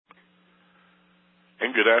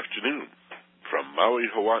And good afternoon from Maui,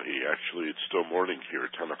 Hawaii. Actually, it's still morning here,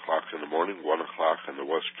 10 o'clock in the morning, 1 o'clock on the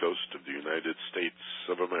west coast of the United States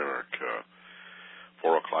of America,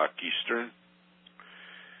 4 o'clock Eastern.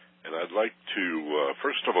 And I'd like to,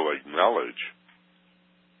 first of all, acknowledge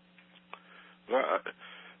that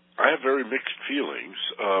I have very mixed feelings,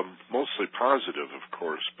 mostly positive, of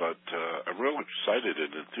course, but I'm real excited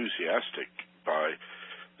and enthusiastic by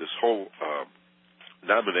this whole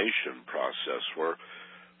nomination process where,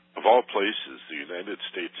 of all places, the United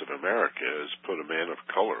States of America has put a man of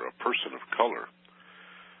color, a person of color,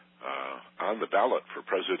 on the ballot for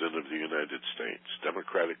President of the United States,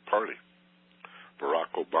 Democratic Party, Barack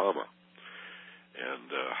Obama. And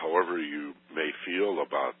however you may feel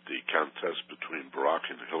about the contest between Barack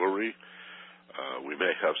and Hillary, we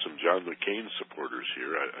may have some John McCain supporters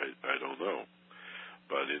here, I don't know.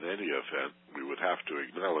 But in any event, we would have to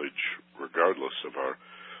acknowledge, regardless of our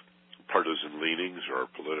partisan leanings or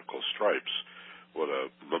our political stripes, what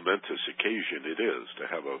a momentous occasion it is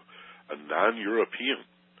to have a non-European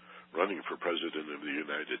running for President of the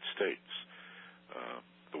United States.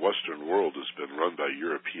 The Western world has been run by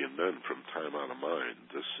European men from time out of mind.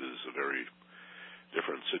 This is a very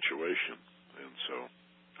different situation. And so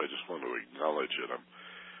I just want to acknowledge it.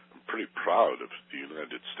 I'm pretty proud of the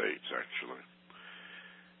United States, actually.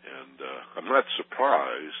 And I'm not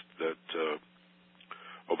surprised that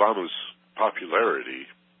Obama's popularity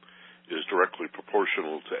is directly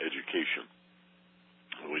proportional to education.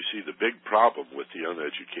 And we see the big problem with the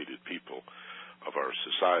uneducated people of our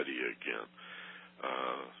society again,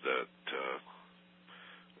 that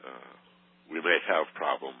we may have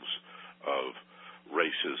problems of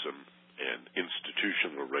racism and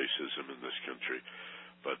institutional racism in this country,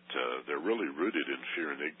 but they're really rooted in fear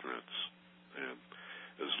and ignorance. And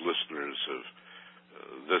as listeners of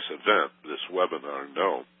this event, this webinar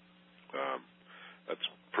know, that's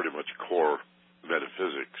pretty much core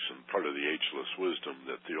metaphysics and part of the ageless wisdom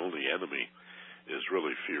that the only enemy is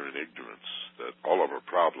really fear and ignorance, that all of our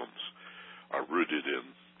problems are rooted in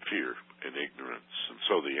fear and ignorance. And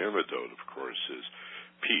so the antidote, of course, is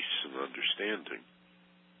peace and understanding.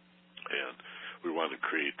 And we want to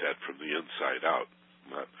create that from the inside out,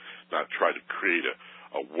 not try to create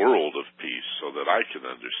a world of peace so that I can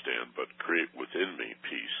understand, but create within me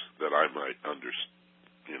peace that I might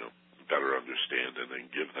better understand and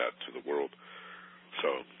then give that to the world.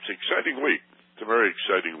 So it's an exciting week. It's a very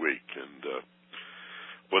exciting week. And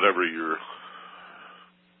whatever your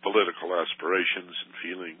political aspirations and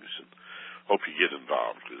feelings, and hope you get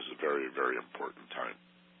involved. It is a very, very important time.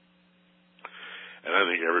 And I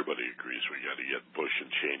think everybody agrees we got to get Bush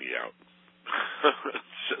and Cheney out.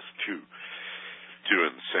 It's just too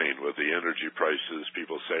insane with the energy prices.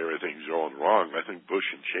 People say everything's going wrong. I think Bush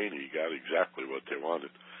and Cheney got exactly what they wanted.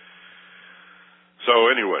 So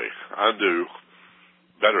anyway, on to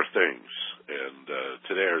better things. And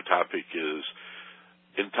today our topic is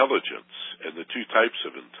intelligence and the two types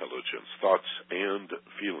of intelligence, thoughts and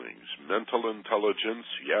feelings. Mental intelligence,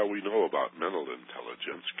 yeah, we know about mental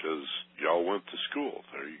intelligence because y'all went to school.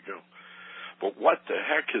 There you go. But what the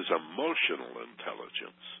heck is emotional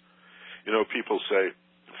intelligence? You know, people say,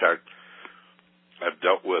 in fact, I've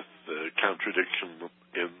dealt with the contradiction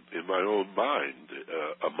in my own mind.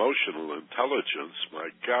 Emotional intelligence,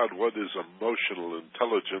 my God, what is emotional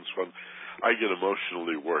intelligence? When I get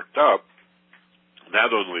emotionally worked up,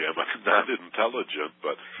 not only am I not intelligent,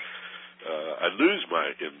 but I lose my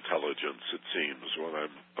intelligence, it seems, when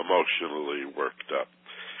I'm emotionally worked up.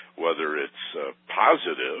 Whether it's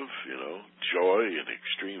positive, joy and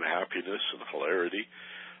extreme happiness and hilarity,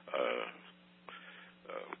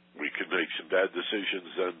 we could make some bad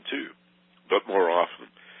decisions then too. But more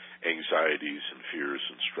often, anxieties and fears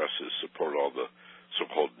and stresses support all the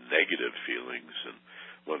so-called negative feelings. And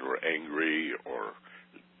when we're angry or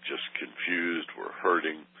just confused, we're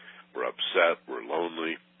hurting, we're upset, we're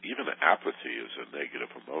lonely. Even apathy is a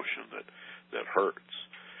negative emotion that hurts.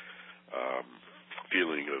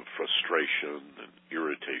 Feeling of frustration and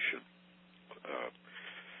irritation.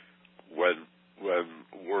 When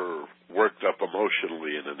we're worked up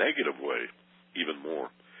emotionally in a negative way, even more,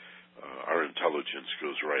 our intelligence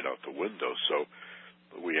goes right out the window. So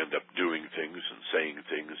we end up doing things and saying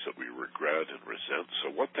things that we regret and resent.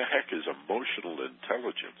 So what the heck is emotional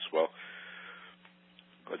intelligence? Well,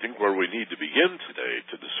 I think where we need to begin today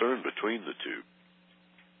to discern between the two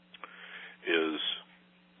is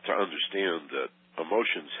to understand that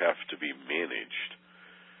emotions have to be managed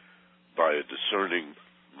by a discerning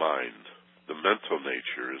mind. The mental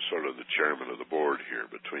nature is sort of the chairman of the board here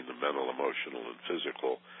between the mental, emotional, and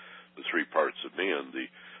physical, the three parts of man.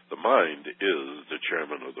 The mind is the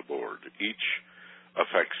chairman of the board. Each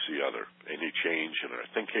affects the other. Any change in our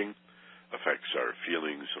thinking affects our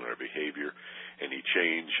feelings and our behavior. Any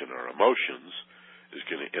change in our emotions is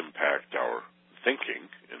going to impact our thinking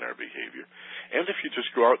and our behavior. And if you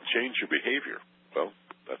just go out and change your behavior, well,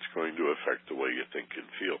 that's going to affect the way you think and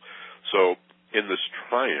feel. So in this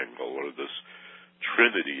triangle, or this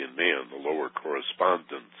trinity in man, the lower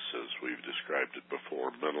correspondence, as we've described it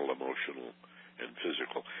before, mental, emotional, and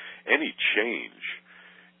physical, any change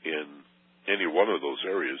in any one of those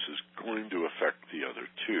areas is going to affect the other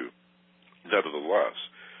two. Nevertheless,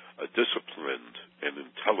 a disciplined and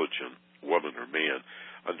intelligent woman or man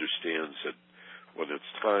understands that when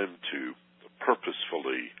it's time to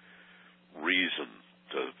purposefully reason,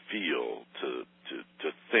 to feel, to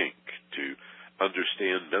think, to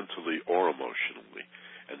understand mentally or emotionally,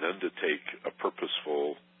 and then to take a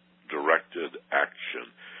purposeful, directed action,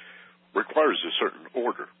 requires a certain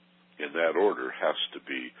order. And that order has to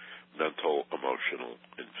be mental, emotional,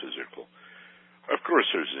 and physical. Of course,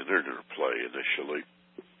 there's an interplay initially.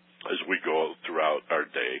 As we go throughout our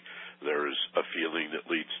day, there's a feeling that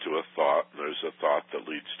leads to a thought, and there's a thought that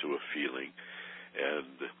leads to a feeling.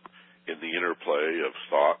 And in the interplay of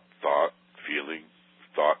thought, feeling,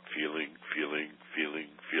 thought, feeling,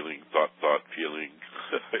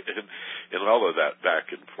 and all of that back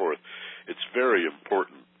and forth, it's very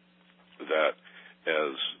important that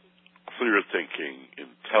as clear-thinking,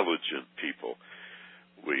 intelligent people,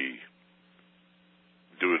 we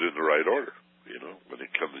do it in the right order. You know, when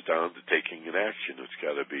it comes down to taking an action, it's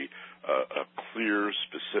got to be a clear,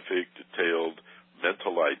 specific, detailed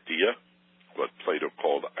mental idea, what Plato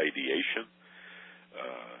called ideation,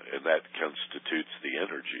 and that constitutes the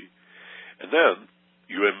energy. And then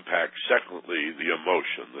you impact, secondly, the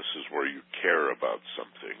emotion. This is where you care about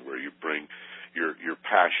something, where you bring your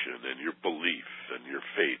passion and your belief and your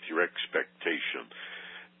faith, your expectation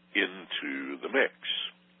into the mix.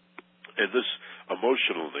 And this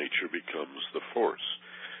emotional nature becomes the force,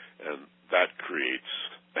 and that creates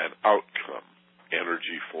an outcome,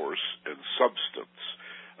 energy, force, and substance,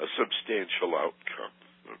 a substantial outcome,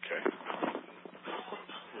 okay?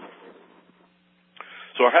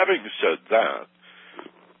 So having said that,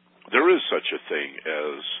 there is such a thing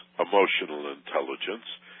as emotional intelligence,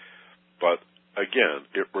 but again,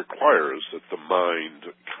 it requires that the mind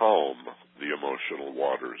calm the emotional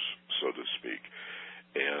waters, so to speak.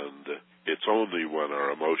 And it's only when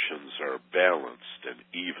our emotions are balanced and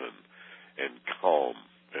even and calm,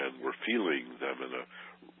 and we're feeling them in a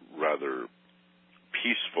rather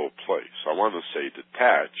peaceful place. I want to say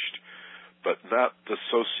detached, but not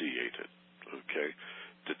dissociated, okay?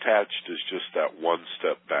 Detached is just that one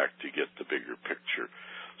step back to get the bigger picture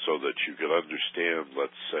so that you can understand,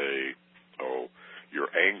 let's say, your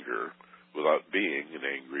anger without being an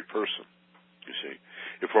angry person. You see,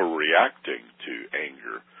 if we're reacting to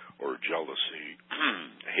anger or jealousy,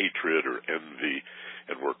 hatred or envy,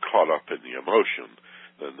 and we're caught up in the emotion,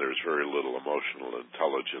 then there's very little emotional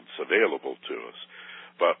intelligence available to us.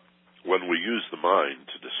 But when we use the mind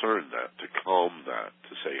to discern that, to calm that,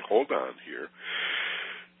 to say, hold on here,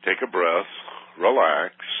 take a breath,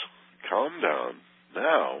 relax, calm down.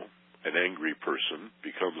 Now, an angry person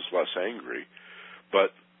becomes less angry,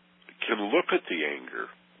 but can look at the anger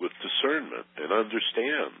with discernment and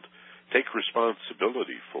understand, take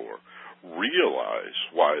responsibility for, realize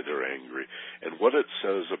why they're angry and what it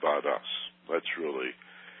says about us. That's really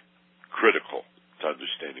critical to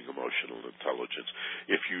understanding emotional intelligence.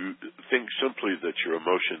 If you think simply that your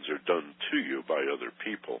emotions are done to you by other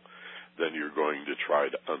people, then you're going to try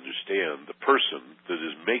to understand the person that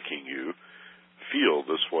is making you feel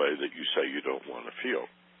this way that you say you don't want to feel.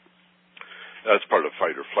 That's part of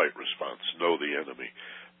fight or flight response, know the enemy.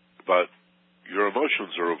 But your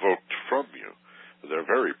emotions are evoked from you. They're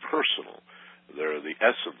very personal. They're the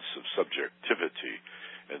essence of subjectivity.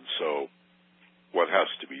 And so what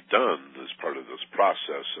has to be done as part of this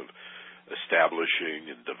process of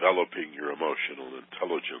establishing and developing your emotional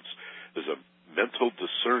intelligence is a mental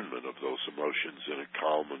discernment of those emotions in a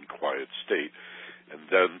calm and quiet state, and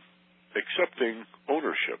then accepting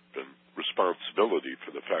ownership and responsibility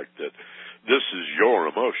for the fact that this is your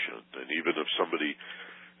emotion. And even if somebody,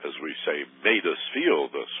 as we say, made us feel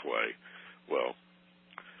this way, well,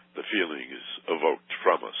 the feeling is evoked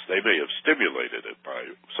from us. They may have stimulated it by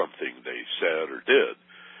something they said or did,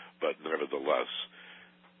 but nevertheless,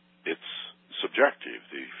 it's subjective.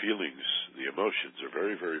 The feelings, the emotions are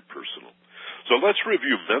very, very personal. So let's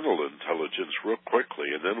review mental intelligence real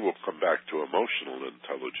quickly, and then we'll come back to emotional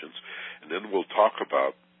intelligence, and then we'll talk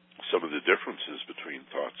about some of the differences between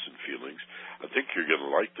thoughts and feelings. I think you're going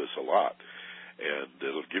to like this a lot, and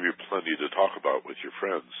it'll give you plenty to talk about with your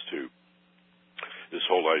friends, too. this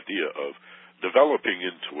whole idea of developing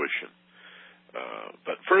intuition.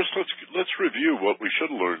 But first, let's review what we should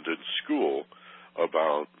have learned in school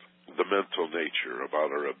about the mental nature,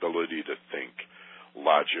 about our ability to think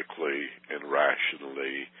logically and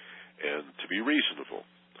rationally and to be reasonable.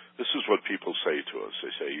 This is what people say to us.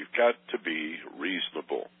 They say, you've got to be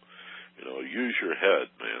reasonable. Use your head,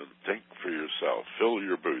 man. Think for yourself. Fill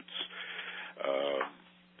your boots.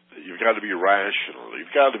 You've got to be rational.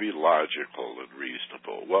 You've got to be logical and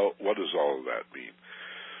reasonable. Well, what does all of that mean?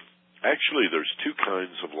 Actually, there's two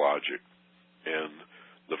kinds of logic, and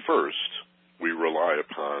the first we rely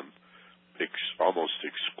upon almost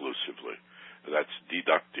exclusively. That's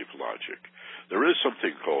deductive logic. There is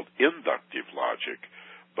something called inductive logic,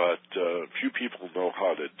 but few people know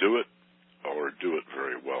how to do it or do it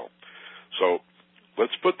very well. So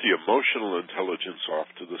let's put the emotional intelligence off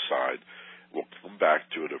to the side. We'll come back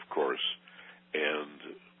to it, of course,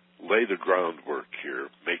 and lay the groundwork here,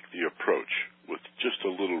 make the approach with just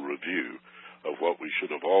a little review of what we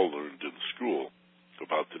should have all learned in school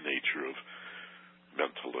about the nature of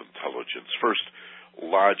mental intelligence. First,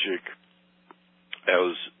 logic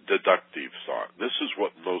as deductive thought. This is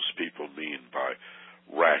what most people mean by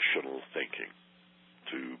rational thinking.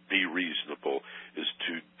 To be reasonable is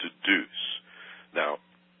to deduce. Now,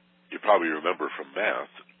 you probably remember from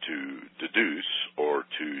math, to deduce or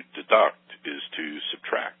to deduct is to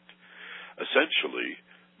subtract. Essentially,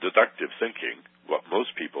 deductive thinking, what most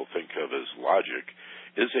people think of as logic,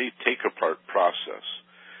 is a take-apart process.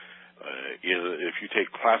 If you take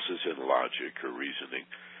classes in logic or reasoning,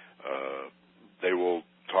 they will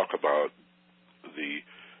talk about the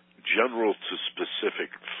general to specific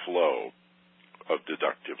flow of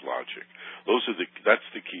deductive logic. That's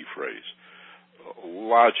the key phrase.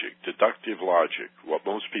 Logic, deductive logic, what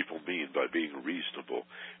most people mean by being reasonable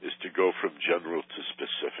is to go from general to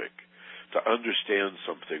specific, to understand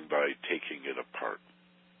something by taking it apart.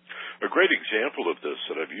 A great example of this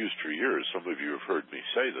that I've used for years, some of you have heard me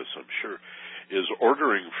say this, I'm sure, is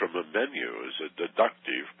ordering from a menu is a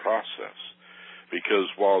deductive process. Because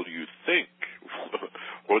while you think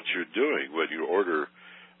what you're doing when you order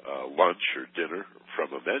lunch or dinner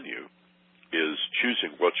from a menu is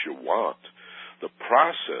choosing what you want, the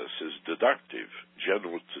process is deductive,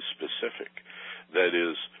 general to specific. That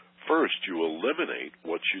is, first you eliminate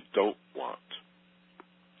what you don't want.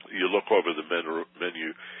 You look over the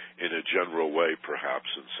menu in a general way, perhaps,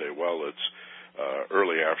 and say, well, it's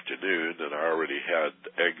early afternoon, and I already had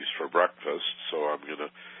eggs for breakfast, so I'm going to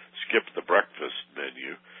skip the breakfast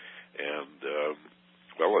menu. And,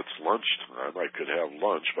 well, it's lunchtime. I could have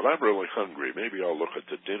lunch, but I'm really hungry. Maybe I'll look at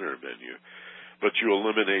the dinner menu. But you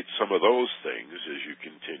eliminate some of those things as you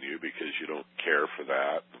continue because you don't care for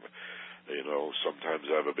that. Sometimes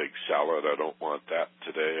I have a big salad. I don't want that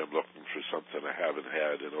today. I'm looking for something I haven't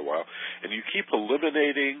had in a while. And you keep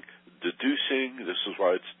eliminating, deducing. This is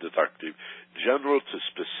why it's deductive. General to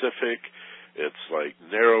specific. It's like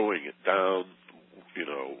narrowing it down,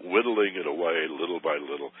 whittling it away little by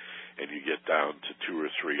little. And you get down to 2 or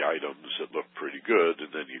 3 items that look pretty good, and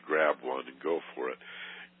then you grab one and go for it.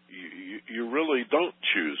 You really don't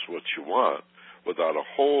choose what you want without a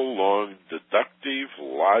whole long deductive,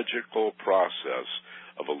 logical process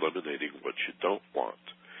of eliminating what you don't want.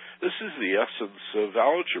 This is the essence of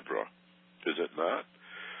algebra, is it not?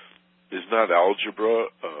 Is not algebra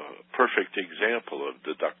a perfect example of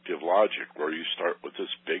deductive logic, where you start with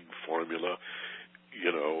this big formula,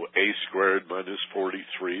 a squared minus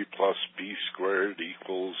 43 plus b squared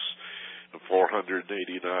equals 489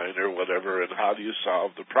 or whatever, and how do you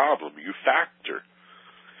solve the problem? You factor.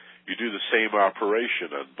 You do the same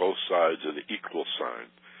operation on both sides of the equal sign.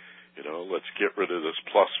 Let's get rid of this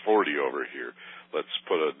plus 40 over here. Let's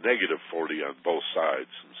put a negative 40 on both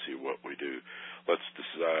sides and see what we do. Let's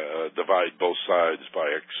divide both sides by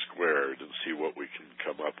x squared and see what we can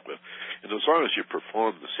come up with. And as long as you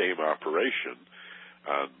perform the same operation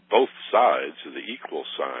on both sides of the equal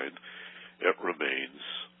sign, it remains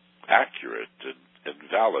accurate and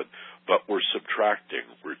valid, but we're subtracting,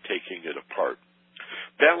 we're taking it apart.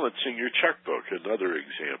 Balancing your checkbook, another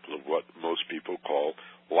example of what most people call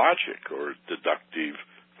logic or deductive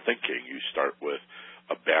thinking. You start with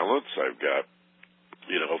a balance. I've got,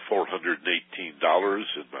 $418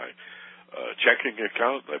 in my checking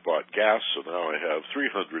account. I bought gas, so now I have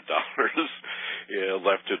 $300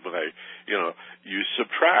 left in my, you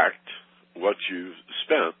subtract what you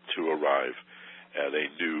spent to arrive at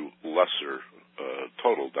a new, lesser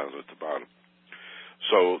total down at the bottom.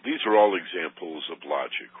 So these are all examples of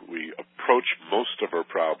logic. We approach most of our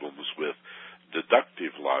problems with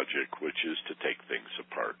deductive logic, which is to take things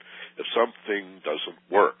apart. If something doesn't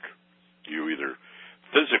work, you either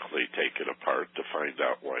find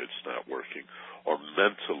out why it's not working, or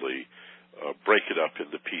mentally break it up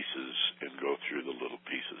into pieces and go through the little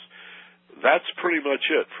pieces. That's pretty much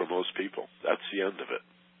it for most people. That's the end of it.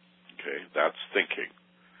 Okay? That's thinking.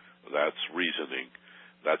 That's reasoning.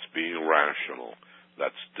 That's being rational.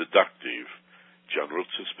 That's deductive, general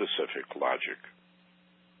to specific logic.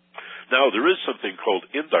 Now, there is something called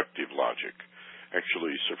inductive logic.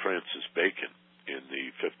 Actually, Sir Francis Bacon in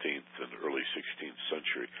the 15th and early 16th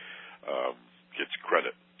century gets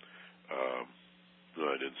credit. No,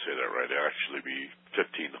 I didn't say that right. It actually be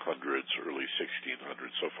 1500s, early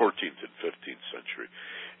 1600s, so 14th and 15th century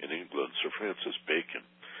in England. Sir Francis Bacon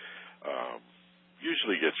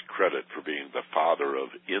usually gets credit for being the father of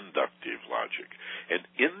inductive logic. And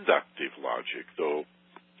inductive logic, though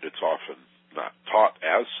it's often not taught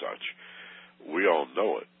as such, we all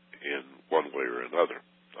know it in one way or another.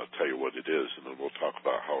 I'll tell you what it is, and then we'll talk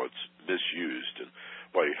about how it's misused and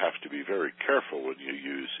why you have to be very careful when you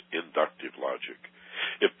use inductive logic.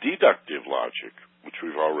 If deductive logic, which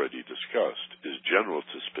we've already discussed, is general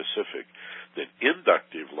to specific, then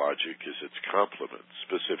inductive logic is its complement,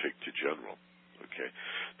 specific to general. Okay?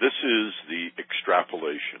 This is the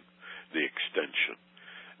extrapolation, the extension.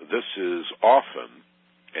 This is often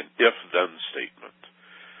an if-then statement.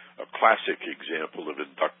 A classic example of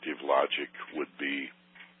inductive logic would be,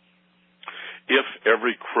 if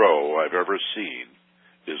every crow I've ever seen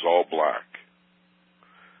is all black,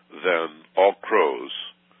 then all crows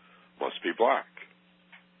must be black.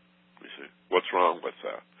 You see, what's wrong with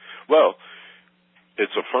that? Well,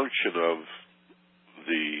 it's a function of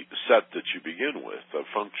the set that you begin with, a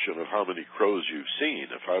function of how many crows you've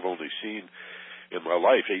seen. If I've only seen in my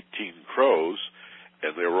life 18 crows,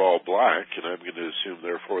 and they were all black, and I'm going to assume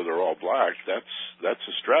therefore they're all black, that's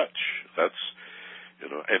a stretch. That's,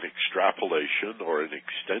 an extrapolation or an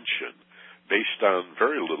extension based on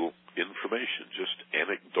very little information, just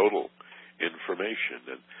anecdotal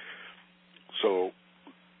information. And so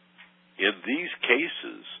in these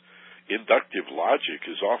cases, inductive logic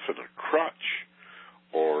is often a crutch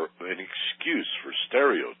or an excuse for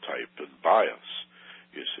stereotype and bias,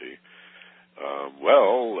 you see.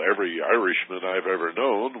 Every Irishman I've ever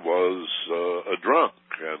known was a drunk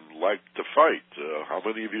and liked to fight. How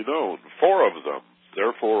many have you known? 4 of them.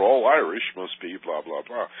 Therefore, all Irish must be blah, blah,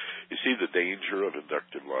 blah. You see the danger of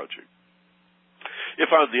inductive logic. If,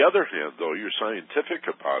 on the other hand, though, you're scientific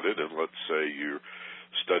about it, and let's say you're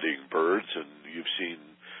studying birds and you've seen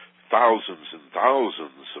thousands and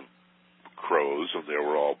thousands of crows and they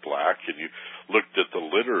were all black, and you looked at the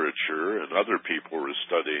literature and other people were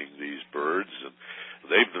studying these birds and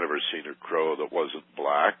they've never seen a crow that wasn't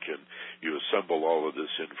black, and you assemble all of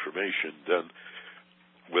this information, then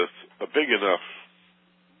with a big enough,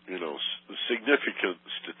 significant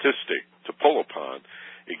statistic to pull upon,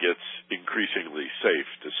 it gets increasingly safe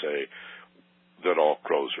to say that all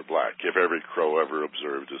crows are black. If every crow ever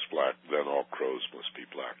observed is black, then all crows must be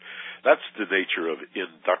black. That's the nature of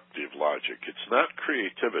inductive logic. It's not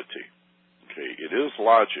creativity. Okay, it is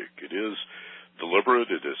logic. It is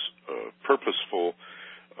deliberate. It is purposeful,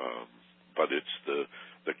 but it's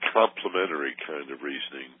the complementary kind of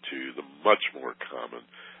reasoning to the much more common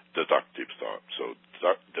deductive thought. So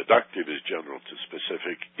deductive is general to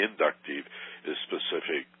specific. Inductive is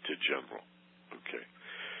specific to general. Okay.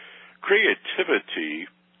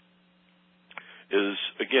 Creativity is,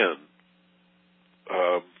 again,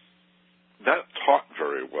 not taught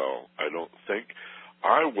very well, I don't think.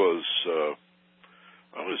 I was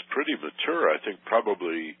pretty mature, I think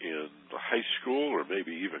probably in high school or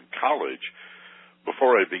maybe even college,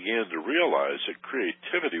 before I began to realize that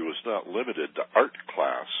creativity was not limited to art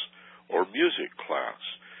class or music class,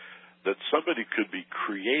 that somebody could be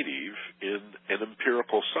creative in an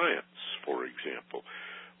empirical science, for example.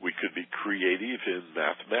 We could be creative in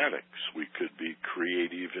mathematics. We could be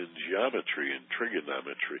creative in geometry and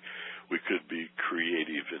trigonometry. We could be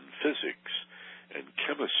creative in physics and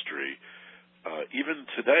chemistry. Even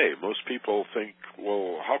today, most people think,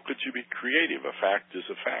 well, how could you be creative? A fact is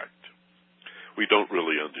a fact. We don't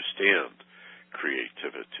really understand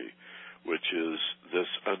creativity, which is this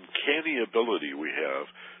uncanny ability we have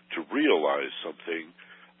to realize something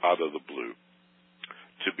out of the blue,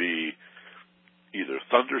 to be either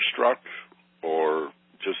thunderstruck or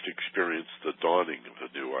just experience the dawning of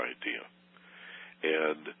a new idea.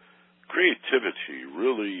 And creativity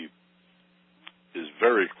really is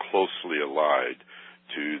very closely allied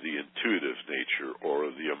to the intuitive nature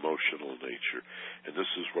or the emotional nature. And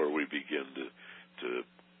this is where we begin to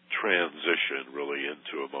transition really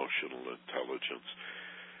into emotional intelligence.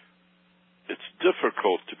 It's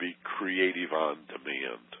difficult to be creative on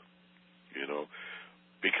demand.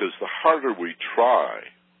 Because the harder we try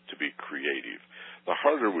to be creative, the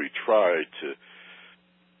harder we try to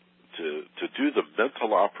do the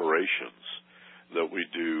mental operations that we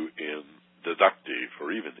do in deductive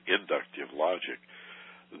or even inductive logic,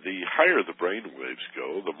 the higher the brain waves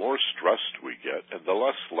go, the more stressed we get, and the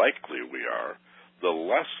less likely we are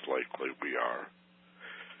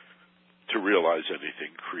to realize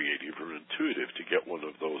anything creative or intuitive, to get one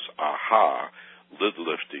of those aha,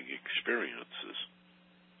 lid-lifting experiences.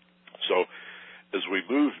 So, as we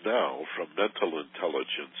move now from mental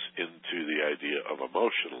intelligence into the idea of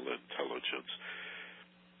emotional intelligence,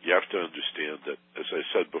 you have to understand that, as I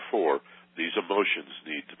said before, these emotions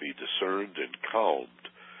need to be discerned and calmed,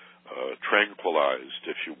 tranquilized,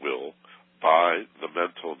 if you will, by the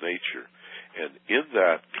mental nature. And in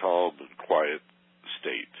that calm and quiet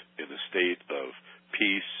state, in a state of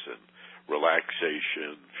peace and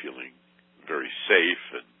relaxation, feeling very safe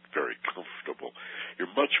and very comfortable,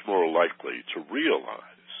 you're much more likely to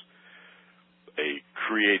realize a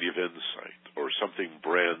creative insight or something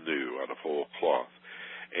brand new out of whole cloth.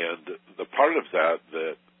 And the part of that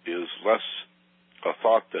is less a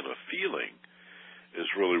thought than a feeling is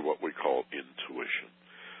really what we call intuition.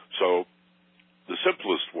 So the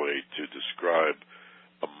simplest way to describe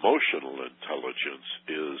emotional intelligence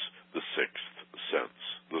is the sixth sense,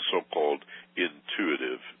 the so-called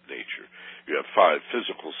intuitive nature. You have 5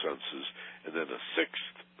 physical senses, and then a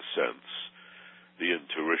sixth sense, the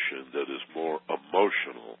intuition that is more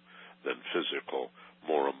emotional than physical,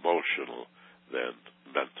 more emotional than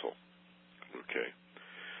mental. Okay?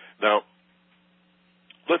 Now,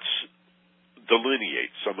 let's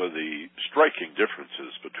delineate some of the striking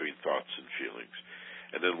differences between thoughts and feelings,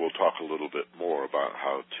 and then we'll talk a little bit more about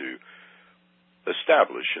how to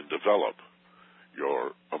establish and develop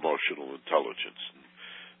your emotional intelligence.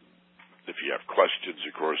 If you have questions,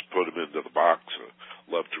 of course, put them into the box.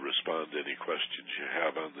 I'd love to respond to any questions you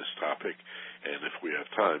have on this topic, and if we have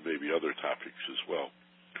time, maybe other topics as well.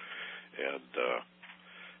 And,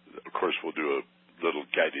 of course, we'll do a little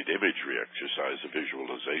guided imagery exercise, a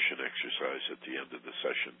visualization exercise at the end of the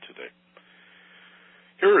session today.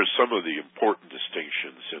 Here are some of the important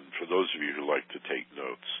distinctions, and for those of you who like to take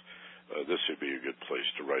notes, this would be a good place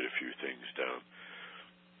to write a few things down.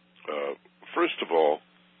 First of all,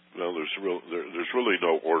 well, there's really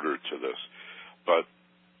no order to this, but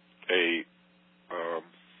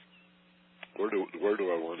where do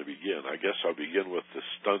I want to begin? I guess I'll begin with the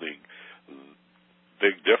stunning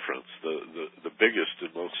big difference, the biggest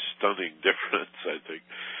and most stunning difference, I think,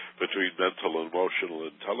 between mental and emotional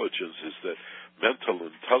intelligence is that mental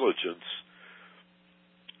intelligence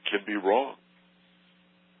can be wrong.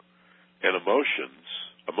 And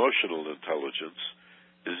emotional intelligence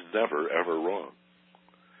is never, ever wrong.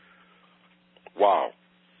 Wow.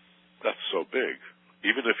 That's so big.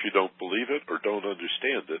 Even if you don't believe it or don't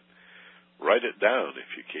understand it, write it down if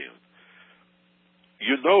you can.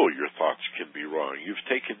 You know your thoughts can be wrong. You've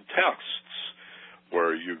taken tests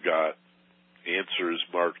where you got answers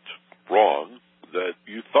marked wrong that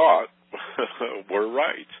you thought were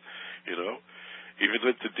right, you know.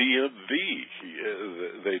 Even at the DMV,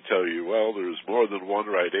 they tell you, well, there's more than one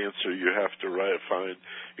right answer. You have to find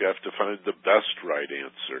the best right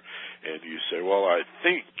answer. And you say, well, I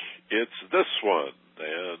think it's this one.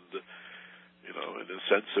 And, you know, in a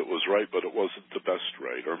sense it was right, but it wasn't the best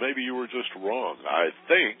right. Or maybe you were just wrong. I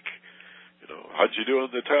think, you know, how'd you do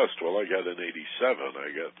on the test? Well, I got an 87.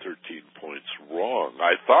 I got 13 points wrong.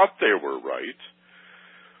 I thought they were right.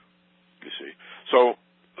 You see? So,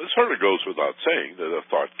 it sort of goes without saying that a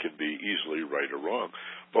thought can be easily right or wrong.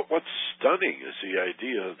 But what's stunning is the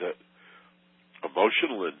idea that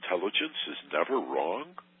emotional intelligence is never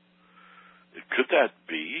wrong. Could that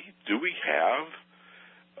be? Do we have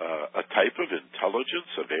a type of intelligence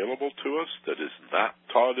available to us that is not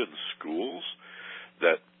taught in schools,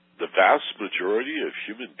 that the vast majority of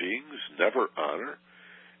human beings never honor,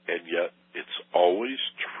 and yet it's always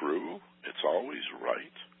true, it's always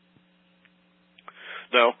right?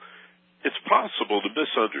 Now, it's possible to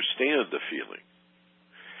misunderstand the feeling.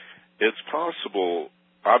 It's possible,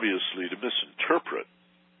 obviously, to misinterpret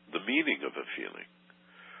the meaning of a feeling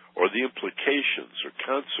or the implications or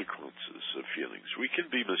consequences of feelings. We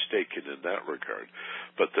can be mistaken in that regard.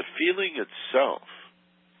 But the feeling itself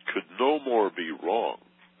could no more be wrong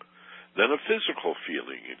than a physical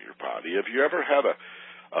feeling in your body. Have you ever had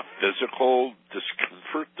a physical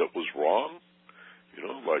discomfort that was wrong?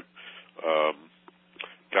 You know, like,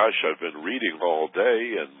 gosh, I've been reading all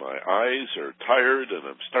day and my eyes are tired and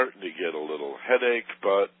I'm starting to get a little headache,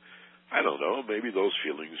 but I don't know, maybe those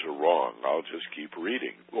feelings are wrong. I'll just keep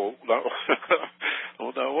reading. Well, now,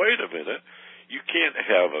 wait a minute. You can't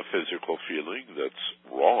have a physical feeling that's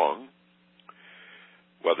wrong,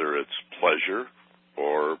 whether it's pleasure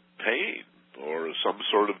or pain or some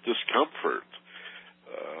sort of discomfort.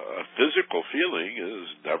 A physical feeling is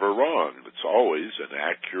never wrong. It's always an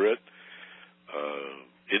accurate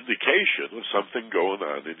indication of something going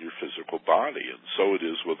on in your physical body, and so it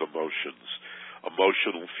is with emotions.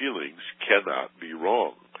 Emotional feelings cannot be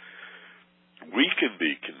wrong. We can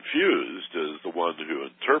be confused as the one who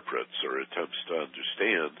interprets or attempts to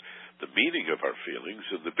understand the meaning of our feelings,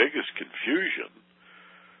 and the biggest confusion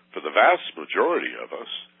for the vast majority of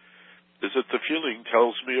us is that the feeling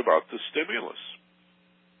tells me about the stimulus.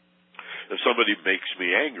 If somebody makes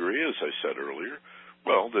me angry, as I said earlier,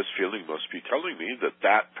 well, this feeling must be telling me that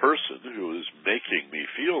that person who is making me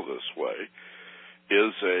feel this way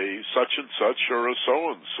is a such-and-such or a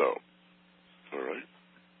so-and-so. All right?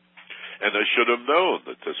 And I should have known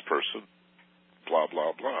that this person, blah,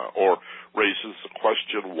 blah, blah, or raises the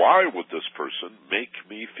question, why would this person make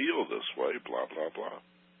me feel this way, blah, blah, blah.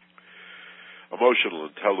 Emotional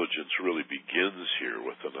intelligence really begins here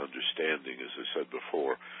with an understanding, as I said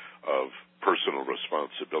before, of personal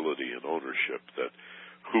responsibility and ownership, that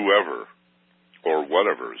whoever or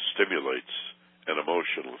whatever stimulates an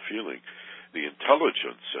emotional feeling, the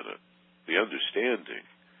intelligence in it, the understanding,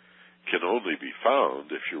 can only be found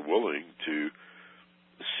if you're willing to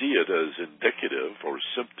see it as indicative or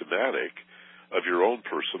symptomatic of your own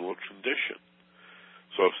personal condition.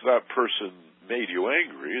 So if that person made you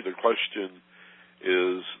angry, the question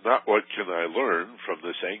is not what can I learn from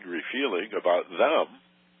this angry feeling about them,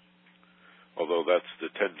 although that's the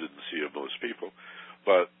tendency of most people,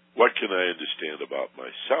 but what can I understand about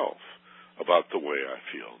myself, about the way I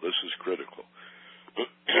feel? This is critical.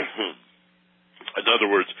 In other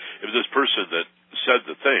words, if this person that said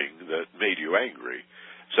the thing that made you angry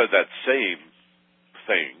said that same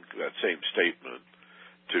thing, that same statement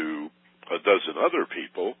to a dozen other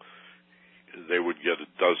people, they would get a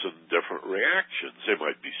dozen different reactions. They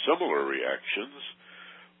might be similar reactions,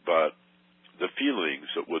 but the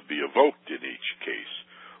feelings that would be evoked in each case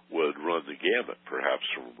would run the gamut, perhaps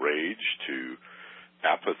from rage to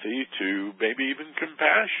apathy to maybe even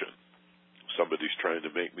compassion. Somebody's trying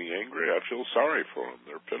to make me angry, I feel sorry for them.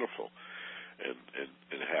 They're pitiful, and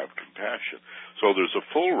have compassion. So there's a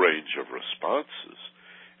full range of responses,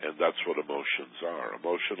 and that's what emotions are.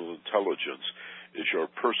 Emotional intelligence is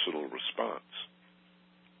your personal response.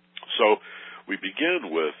 So we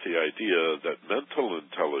begin with the idea that mental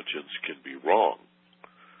intelligence can be wrong.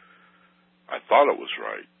 I thought it was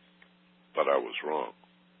right, but I was wrong.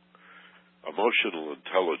 Emotional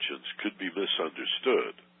intelligence could be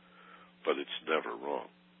misunderstood, but it's never wrong.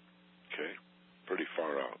 Okay? Pretty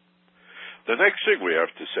far out. The next thing we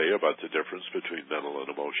have to say about the difference between mental and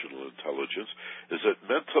emotional intelligence is that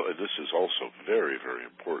mental, and this is also very, very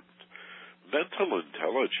important, mental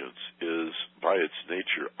intelligence is, by its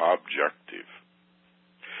nature, objective.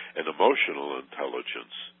 And emotional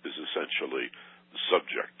intelligence is essentially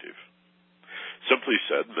subjective. Simply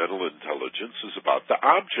said, mental intelligence is about the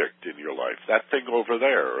object in your life, that thing over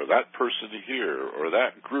there, or that person here, or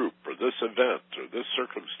that group, or this event, or this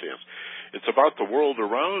circumstance. It's about the world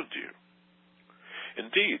around you.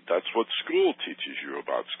 Indeed, that's what school teaches you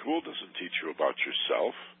about. School doesn't teach you about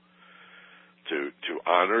yourself. To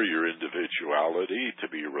honor your individuality, to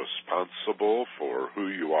be responsible for who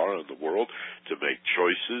you are in the world, to make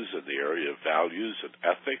choices in the area of values and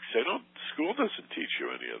ethics. School doesn't teach you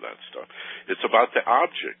any of that stuff. It's about the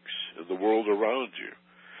objects in the world around you.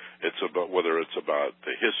 It's about whether it's about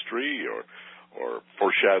the history or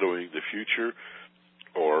foreshadowing the future,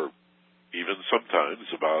 or even sometimes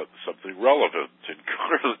about something relevant and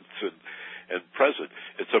current and present.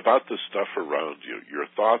 It's about the stuff around you. Your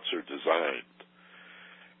thoughts are designed.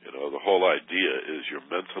 The whole idea is your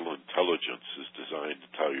mental intelligence is designed to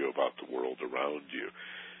tell you about the world around you.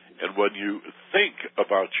 And when you think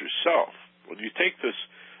about yourself, when you take this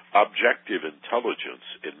objective intelligence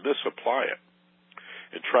and misapply it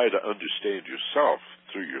and try to understand yourself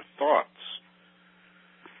through your thoughts,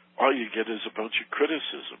 all you get is a bunch of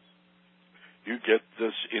criticism. You get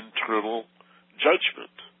this internal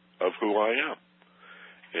judgment of who I am.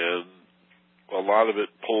 And a lot of it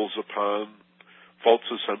pulls upon false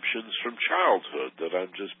assumptions from childhood that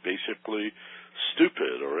I'm just basically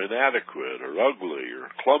stupid or inadequate or ugly or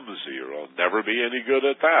clumsy, or I'll never be any good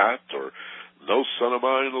at that, or no son of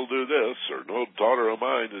mine will do this, or no daughter of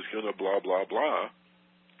mine is going to blah, blah, blah.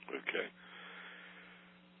 Okay.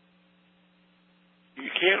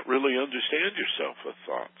 You can't really understand yourself with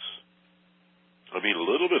thoughts. I mean, a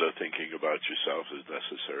little bit of thinking about yourself is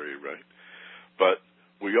necessary, right? But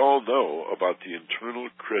we all know about the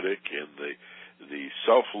internal critic and the the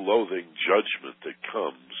self-loathing judgment that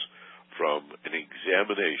comes from an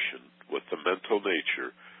examination with the mental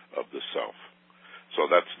nature of the self. So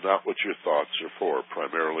that's not what your thoughts are for.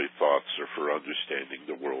 Primarily, thoughts are for understanding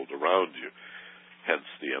the world around you. Hence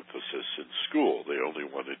the emphasis in school. They only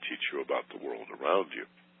want to teach you about the world around you.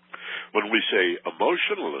 When we say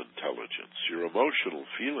emotional intelligence, your emotional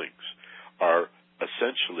feelings are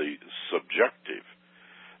essentially subjective.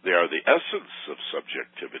 They are the essence of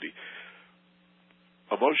subjectivity.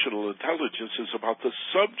 Emotional intelligence is about the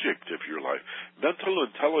subject of your life. Mental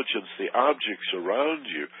intelligence, the objects around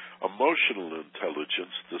you. Emotional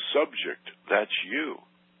intelligence, the subject, that's you.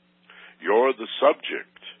 You're the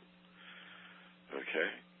subject.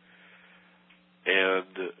 Okay?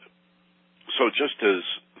 And so just as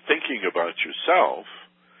thinking about yourself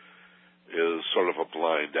is sort of a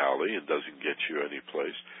blind alley and doesn't get you any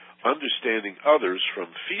place, understanding others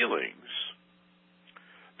from feelings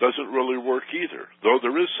doesn't really work either. Though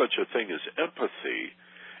there is such a thing as empathy,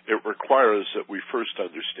 it requires that we first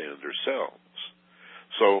understand ourselves.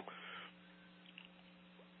 So,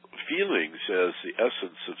 feelings as the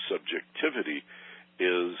essence of subjectivity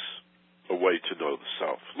is a way to know the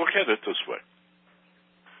self. Look at it this way.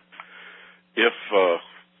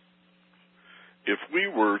 If we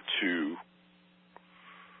were to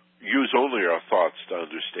use only our thoughts to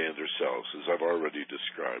understand ourselves, as I've already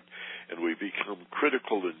described, and we become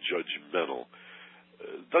critical and judgmental,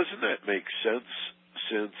 doesn't that make sense,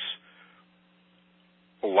 since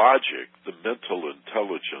logic, the mental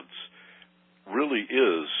intelligence, really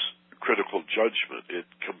is critical judgment. It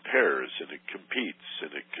compares and it competes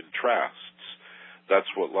and it contrasts. That's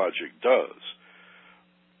what logic does.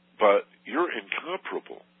 But you're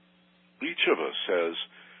incomparable. Each of us has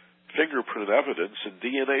fingerprint evidence and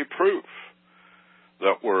DNA proof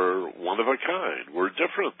that we're one of a kind. We're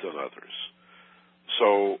different than others.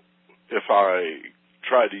 So if I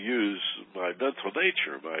try to use my mental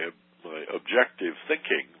nature, my objective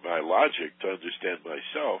thinking, my logic to understand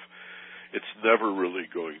myself, it's never really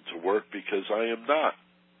going to work, because I am not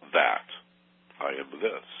that. I am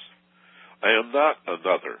this. I am not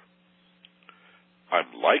another.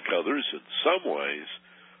 I'm like others in some ways,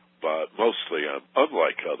 but mostly I'm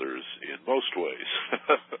unlike others in most ways.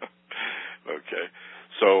 Okay?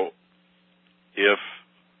 So, if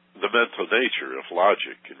the mental nature, if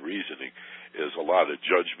logic and reasoning is a lot of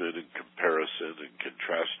judgment and comparison and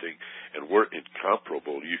contrasting, and we're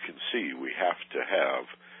incomparable, you can see we have to have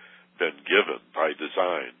been given by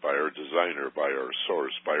design, by our designer, by our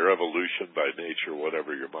source, by our evolution, by nature,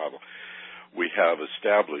 whatever your model, we have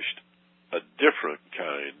established a different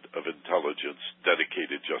kind of intelligence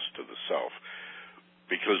dedicated just to the self,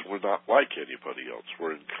 because we're not like anybody else.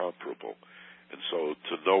 We're incomparable. And so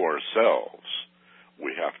to know ourselves,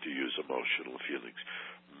 we have to use emotional feelings.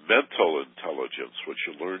 Mental intelligence, which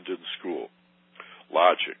you learned in school,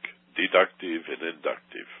 logic, deductive and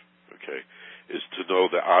inductive, okay, is to know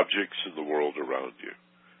the objects in the world around you.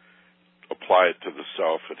 Apply it to the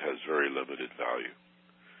self, it has very limited value.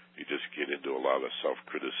 You just get into a lot of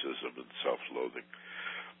self-criticism and self-loathing.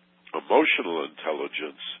 Emotional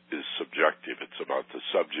intelligence is subjective. It's about the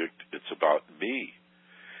subject. It's about me.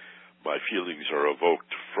 My feelings are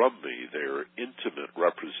evoked from me. They are intimate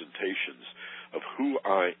representations of who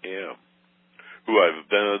I am, who I've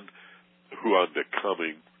been, who I'm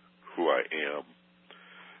becoming, who I am,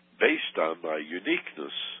 based on my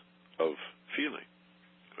uniqueness of feeling.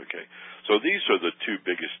 Okay? So these are the two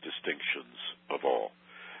biggest distinctions of all.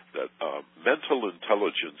 That mental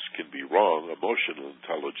intelligence can be wrong, emotional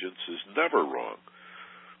intelligence is never wrong,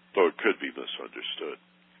 though it could be misunderstood.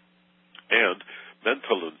 And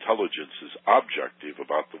mental intelligence is objective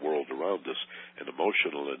about the world around us, and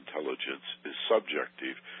emotional intelligence is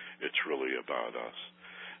subjective. It's really about us.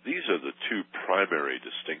 These are the two primary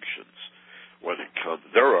distinctions when it comes.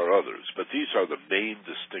 There are others, but these are the main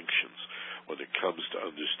distinctions when it comes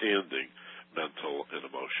to understanding mental and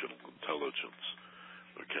emotional intelligence.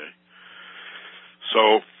 Okay?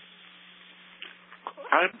 So,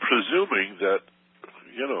 I'm presuming that,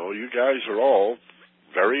 you guys are all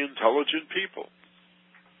very intelligent people.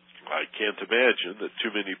 I can't imagine that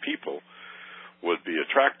too many people would be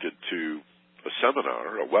attracted to a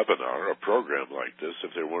seminar, a webinar, a program like this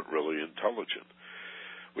if they weren't really intelligent.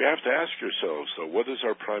 We have to ask ourselves, though, what is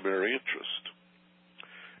our primary interest?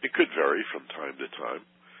 It could vary from time to time,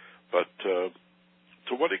 but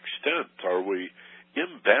to what extent are we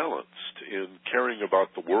imbalanced in caring about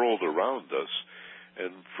the world around us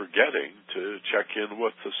and forgetting to check in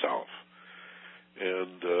with the self?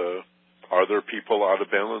 And are there people out of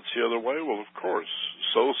balance the other way? Well, of course,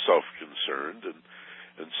 so self-concerned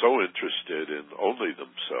and so interested in only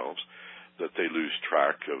themselves that they lose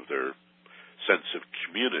track of their sense of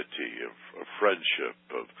community, of friendship,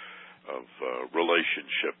 of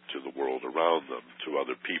relationship to the world around them, to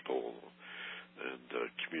other people, and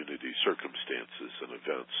community circumstances and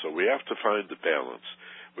events. So we have to find the balance.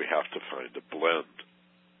 We have to find a blend.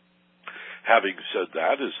 Having said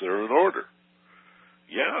that, is there an order?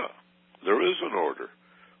 Yeah, there is an order.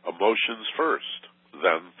 Emotions first,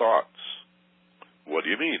 then thoughts. What do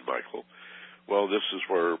you mean, Michael? Well, this is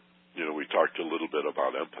where, we talked a little bit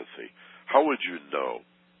about empathy. How would you know?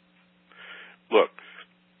 Look,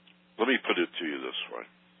 let me put it to you this way.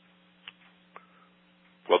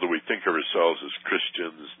 Whether we think of ourselves as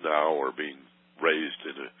Christians now or being raised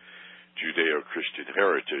in a Judeo-Christian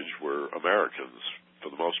heritage, we're Americans. For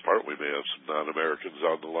the most part, we may have some non-Americans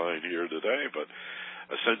on the line here today, but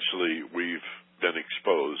essentially we've been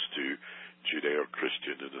exposed to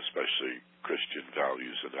Judeo-Christian and especially Christian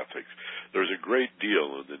values and ethics. There's a great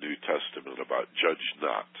deal in the New Testament about judge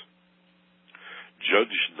not.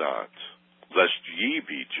 Judge not, lest ye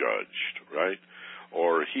be judged, right?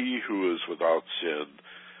 Or he who is without sin,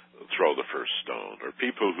 throw the first stone. Or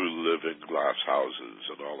people who live in glass houses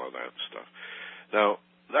and all of that stuff. Now,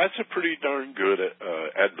 that's a pretty darn good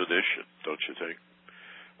admonition, don't you think?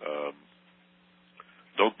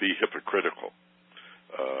 Don't be hypocritical.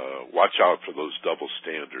 Watch out for those double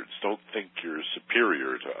standards. Don't think you're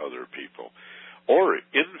superior to other people or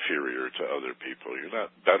inferior to other people. You're not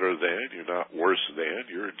better than, you're not worse than,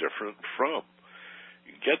 you're different from.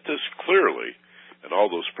 You get this clearly, and all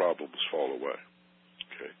those problems fall away.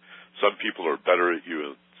 Okay? Some people are better at you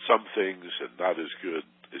in some things and not as good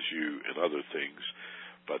as you in other things,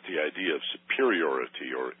 but the idea of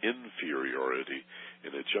superiority or inferiority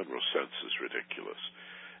in a general sense is ridiculous.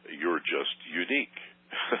 You're just unique.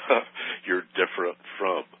 You're different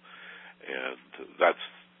from. And that's,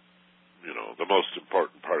 the most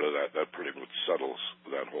important part of that. That pretty much settles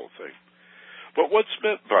that whole thing. But what's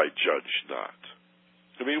meant by judge not?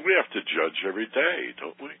 I mean, we have to judge every day,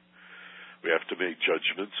 don't we? We have to make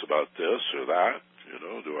judgments about this or that.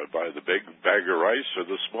 Do I buy the big bag of rice or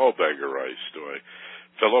the small bag of rice? Do I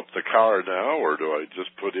fill up the car now, or do I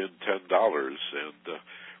just put in $10? And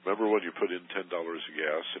remember when you put in $10 of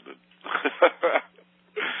gas and it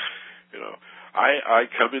I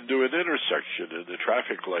come into an intersection and the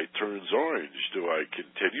traffic light turns orange. Do I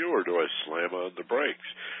continue or do I slam on the brakes?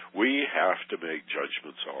 We have to make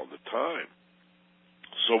judgments all the time.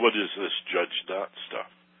 So what is this judge not stuff?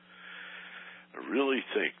 I really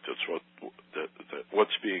think that's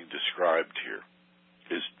what's being described here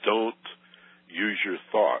is don't use your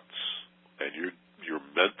thoughts and your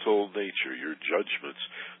mental nature, your judgments,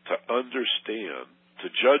 to understand, to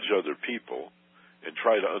judge other people and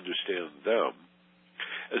try to understand them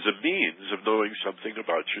as a means of knowing something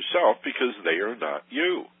about yourself, because they are not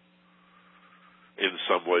you. In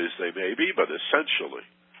some ways they may be, but essentially,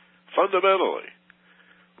 fundamentally,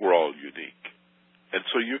 we're all unique. And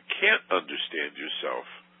so you can't understand yourself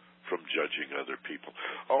from judging other people.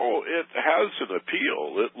 Oh, it has an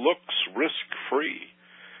appeal. It looks risk-free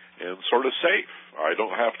and sort of safe. I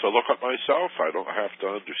don't have to look at myself. I don't have to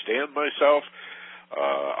understand myself.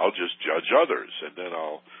 I'll just judge others, and then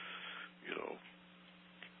I'll,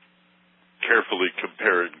 carefully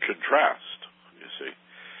compare and contrast, you see.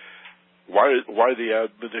 Why the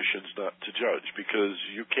admonitions not to judge? Because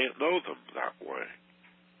you can't know them that way.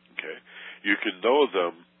 Okay? You can know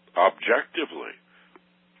them objectively,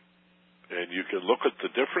 and you can look at the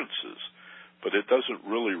differences, but it doesn't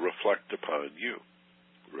really reflect upon you,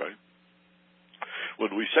 right?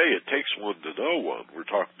 When we say it takes one to know one, we're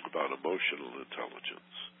talking about emotional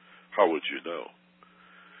intelligence. How would you know?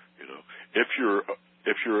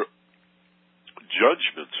 If your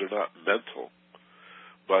judgments are not mental,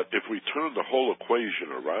 but if we turn the whole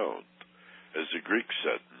equation around, as the Greeks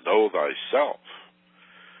said, know thyself.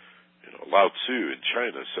 Lao Tzu in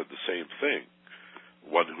China said the same thing.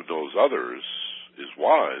 One who knows others is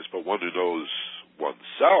wise, but one who knows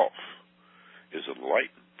oneself is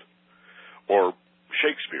enlightened. Or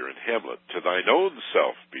Shakespeare in Hamlet, to thine own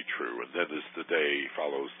self be true, and then as the day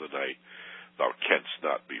follows the night, thou canst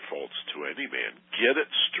not be false to any man. Get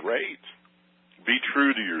it straight. Be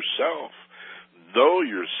true to yourself. Know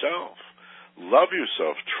yourself. Love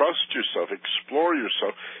yourself. Trust yourself. Explore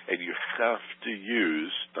yourself. And you have to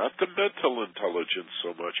use not the mental intelligence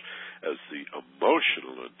so much as the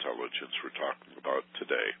emotional intelligence we're talking about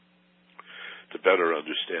today to better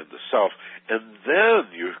understand the self. And then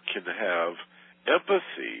you can have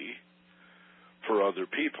empathy for other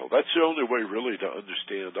people. That's the only way really to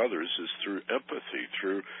understand others is through empathy,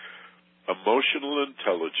 through emotional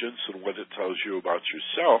intelligence and what it tells you about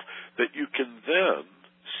yourself that you can then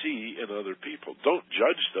see in other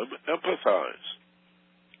judge them, empathize.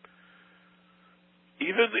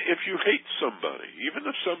 Even if you hate somebody, even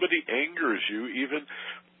if somebody angers you,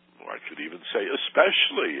 I could even say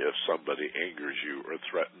especially if somebody angers you or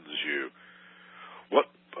threatens you,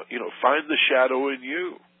 find the shadow in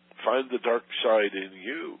you. Find the dark side in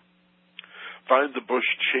you. Find the Bush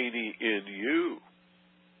Cheney in you.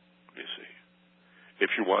 You see. If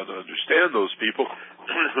you want to understand those people,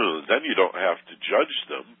 then you don't have to judge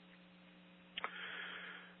them.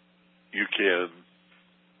 You can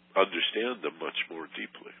understand them much more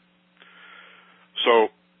deeply. So,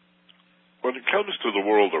 when it comes to the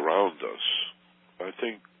world around us, I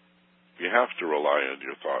think you have to rely on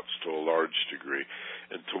your thoughts to a large degree,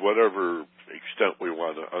 and to whatever extent we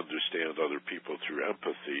want to understand other people through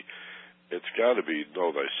empathy, it's got to be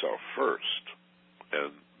know thyself first,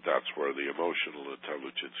 and that's where the emotional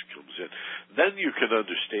intelligence comes in. Then you can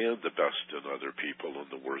understand the best in other people and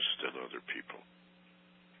the worst in other people.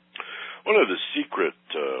 One of the secret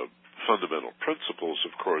fundamental principles,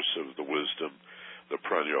 of course, of the wisdom, the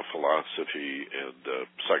perennial philosophy, and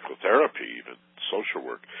psychotherapy, even social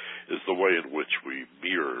work, is the way in which we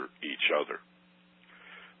mirror each other.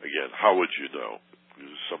 Again, how would you know?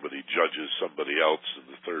 Somebody judges somebody else and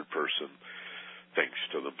the third person thinks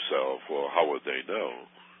to themselves, well, how would they know?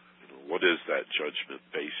 What is that judgment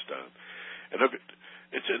based on? And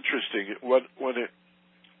it's interesting, when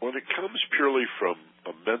it comes purely from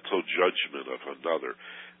a mental judgment of another,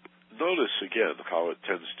 notice again how it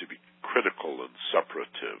tends to be critical and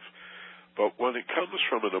separative. But when it comes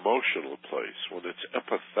from an emotional place, when it's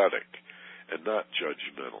empathetic and not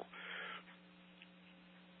judgmental,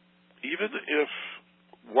 even if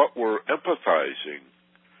what we're empathizing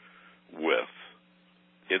with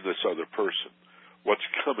in this other person, what's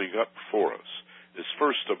coming up for us, is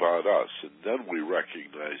first about us, and then we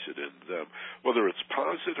recognize it in them. Whether it's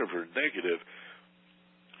positive or negative,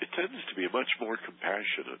 it tends to be much more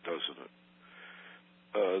compassionate, doesn't it?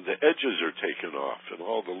 The edges are taken off, and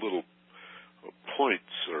all the little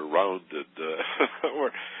points are rounded.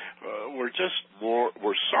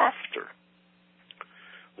 We're softer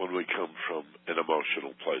when we come from an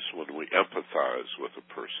emotional place, when we empathize with a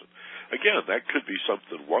person. Again, that could be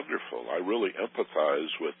something wonderful. I really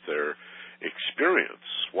empathize with their experience.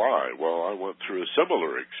 Why? Well, I went through a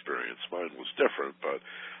similar experience. Mine was different, but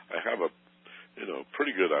I have a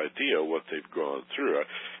pretty good idea what they've gone through.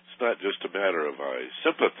 It's not just a matter of I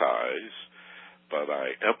sympathize, but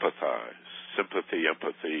I empathize. Sympathy,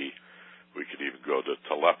 empathy. We could even go to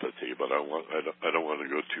telepathy, but I don't want to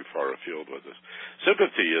go too far afield with this.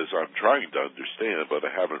 Sympathy is I'm trying to understand, but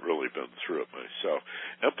I haven't really been through it myself.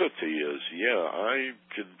 Empathy is, I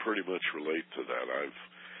can pretty much relate to that.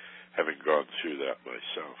 Having gone through that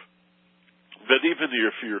myself. But even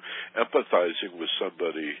if you're empathizing with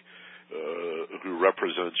somebody who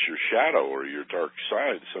represents your shadow or your dark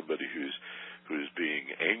side, somebody who's being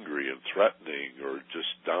angry and threatening or just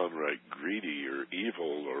downright greedy or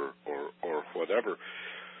evil or whatever,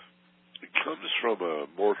 it comes from a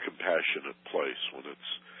more compassionate place when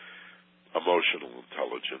it's emotional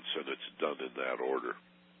intelligence and it's done in that order.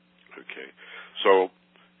 Okay? So,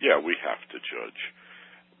 we have to judge.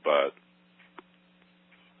 But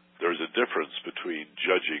there's a difference between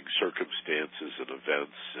judging circumstances and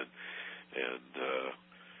events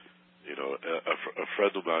a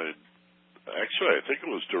friend of mine, actually I think it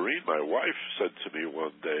was Doreen, my wife, said to me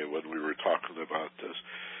one day when we were talking about this,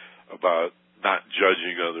 about not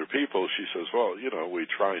judging other people. She says, well, we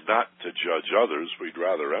try not to judge others. We'd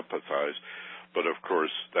rather empathize. But of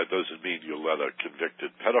course, that doesn't mean you let a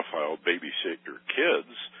convicted pedophile babysit your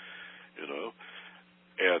kids,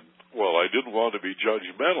 And, well, I didn't want to be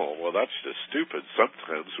judgmental. Well, that's just stupid.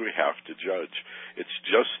 Sometimes we have to judge. It's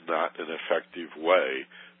just not an effective way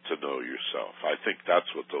to know yourself. I think that's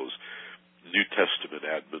what those New Testament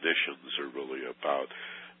admonitions are really about.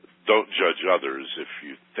 Don't judge others if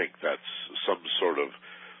you think that's some sort of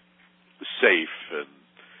safe and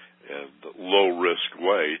low-risk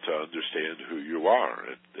way to understand who you are.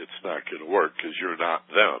 It's not going to work because you're not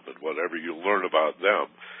them, and whatever you learn about them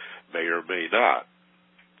may or may not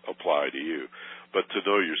apply to you. But to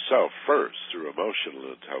know yourself first through emotional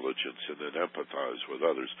intelligence and then empathize with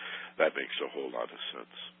others, that makes a whole lot of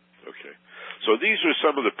sense. Okay. So these are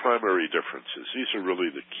some of the primary differences. These are really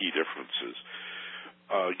the key differences.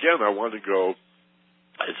 Again, I want to go,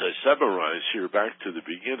 as I summarize here, back to the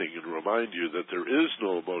beginning and remind you that there is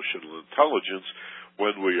no emotional intelligence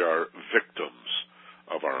when we are victims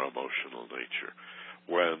of our emotional nature,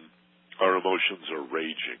 when our emotions are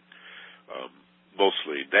raging.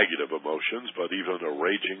 Mostly negative emotions, but even a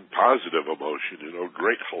raging positive emotion,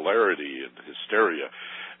 great hilarity and hysteria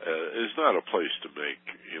is is not a place to make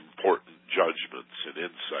important judgments and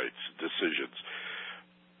insights and decisions.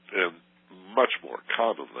 And much more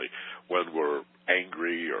commonly, when we're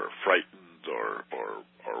angry or frightened or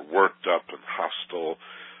worked up and hostile,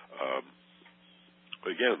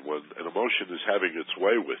 again, when an emotion is having its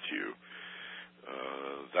way with you,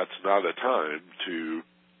 that's not a time to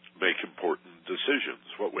make important decisions.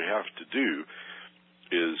 What we have to do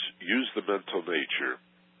is use the mental nature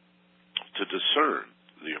to discern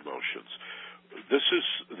the emotions. This is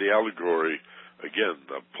the allegory, again,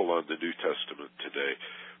 I'll pull on the New Testament today,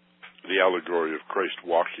 the allegory of Christ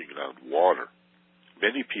walking on water.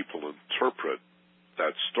 Many people interpret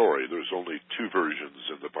that story. There's only two versions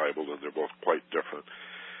in the Bible, and they're both quite different.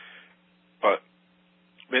 But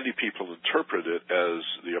many people interpret it as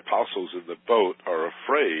the apostles in the boat are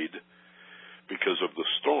afraid because of the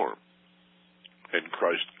storm. And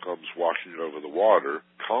Christ comes walking over the water,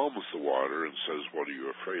 calms the water, and says, "What are you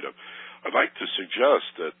afraid of?" I'd like to suggest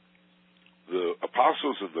that the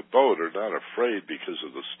apostles in the boat are not afraid because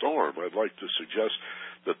of the storm. I'd like to suggest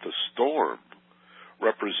that the storm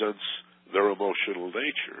represents their emotional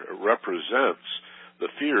nature. It represents the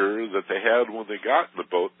fear that they had when they got in the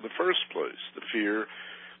boat in the first place, the fear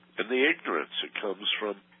and the ignorance. It comes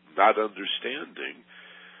from not understanding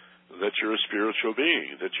that you're a spiritual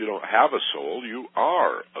being, that you don't have a soul, you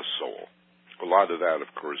are a soul. A lot of that,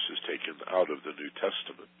 of course, is taken out of the New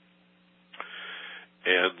Testament.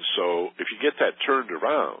 And so if you get that turned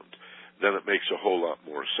around, then it makes a whole lot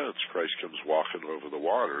more sense. Christ comes walking over the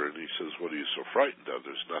water, and he says, "What are you so frightened of?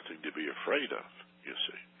 There's nothing to be afraid of," you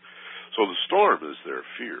see. So the storm is their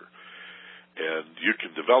fear. And you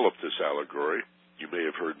can develop this allegory. You may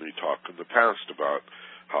have heard me talk in the past about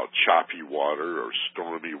how choppy water or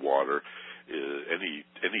stormy water,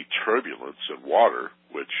 any turbulence in water,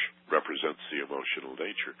 which represents the emotional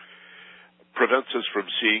nature, prevents us from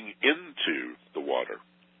seeing into the water.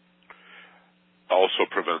 Also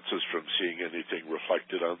prevents us from seeing anything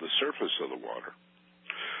reflected on the surface of the water.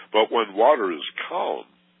 But when water is calm,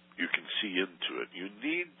 you can see into it. You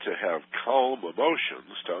need to have calm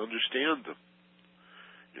emotions to understand them,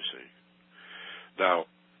 you see. Now,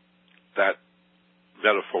 that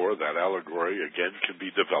metaphor, that allegory, again, can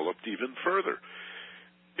be developed even further.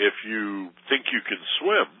 If you think you can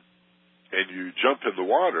swim, and you jump in the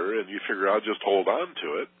water, and you figure, I'll just hold on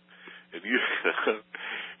to it, and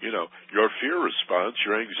your fear response,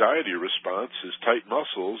 your anxiety response is tight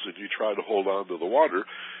muscles, and you try to hold on to the water,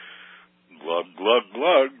 glug, glug,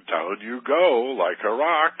 glug, down you go like a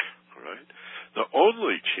rock, right? The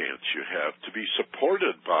only chance you have to be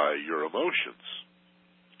supported by your emotions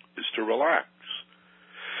is to relax,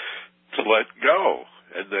 to let go,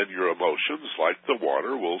 and then your emotions, like the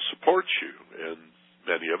water, will support you. And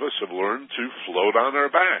many of us have learned to float on our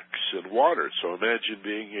backs in water, so imagine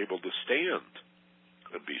being able to stand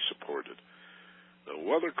and be supported. Now,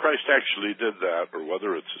 whether Christ actually did that or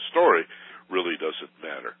whether it's a story really doesn't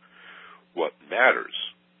matter. What matters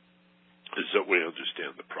is that we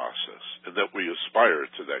understand the process and that we aspire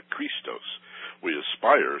to that Christos. We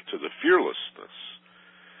aspire to the fearlessness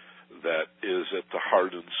that is at the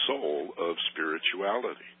heart and soul of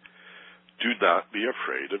spirituality. Do not be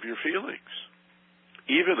afraid of your feelings,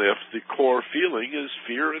 even if the core feeling is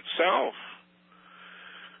fear itself.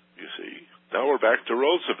 You see, now we're back to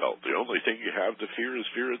Roosevelt. The only thing you have to fear is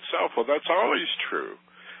fear itself. Well, that's always true.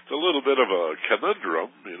 It's a little bit of a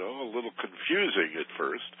conundrum, a little confusing at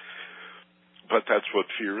first, but that's what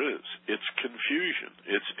fear is. It's confusion.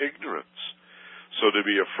 It's ignorance. So to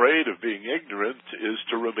be afraid of being ignorant is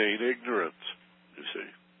to remain ignorant, you see.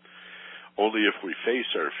 Only if we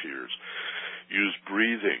face our fears, use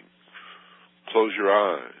breathing, close your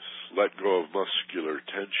eyes, let go of muscular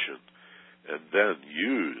tension, and then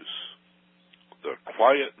use the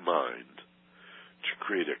quiet mind to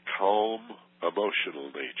create a calm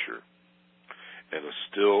emotional nature and a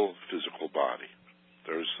still physical body.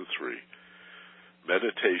 There's the three.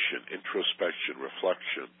 Meditation, introspection,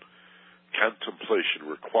 reflection, contemplation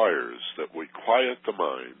requires that we quiet the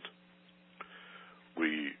mind,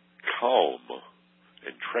 we calm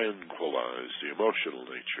and tranquilize the emotional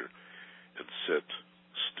nature, and sit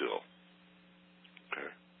still.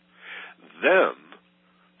 Okay? Then,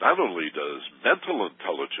 not only does mental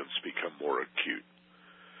intelligence become more acute,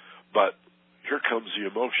 but here comes the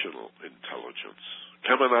emotional intelligence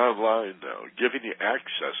coming online now, giving you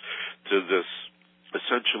access to this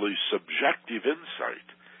essentially subjective insight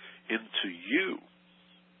into you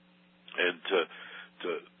and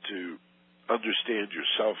to understand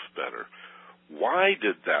yourself better. Why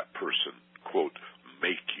did that person, quote,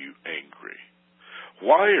 make you angry?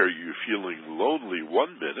 Why are you feeling lonely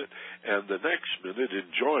one minute and the next minute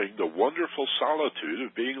enjoying the wonderful solitude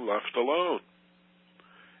of being left alone?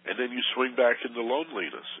 And then you swing back into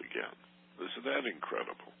loneliness again. Isn't that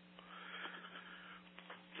incredible?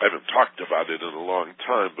 I haven't talked about it in a long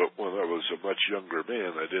time, but when I was a much younger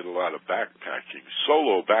man, I did a lot of backpacking,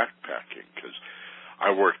 solo backpacking, because I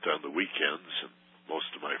worked on the weekends and most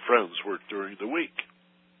of my friends worked during the week.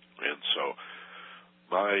 And so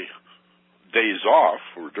my days off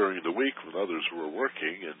were during the week when others were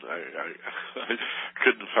working, and I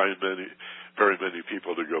couldn't find very many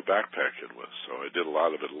people to go backpacking with, so I did a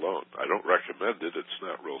lot of it alone. I don't recommend it. It's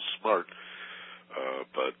not real smart,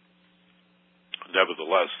 but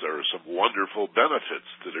nevertheless, there are some wonderful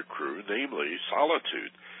benefits that accrue, namely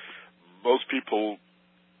solitude. Most people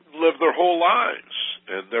live their whole lives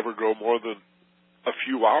and never go more than a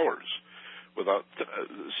few hours without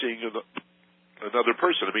seeing another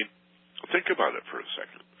person. I mean, think about it for a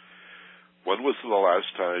second. When was the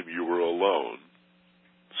last time you were alone,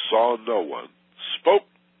 saw no one, spoke,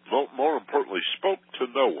 more importantly, spoke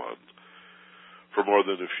to no one for more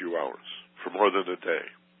than a few hours, for more than a day?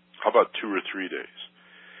 How about 2 or 3 days?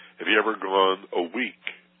 Have you ever gone a week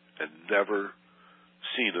and never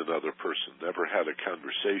seen another person, never had a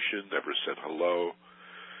conversation, never said hello?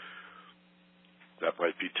 That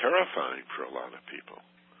might be terrifying for a lot of people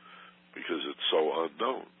because it's so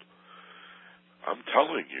unknown. I'm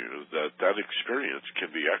telling you that experience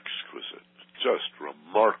can be exquisite, just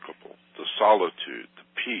remarkable. The solitude, the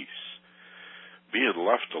peace, being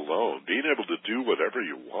left alone, being able to do whatever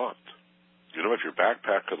you want. You know, if you're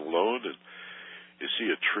backpacking alone and you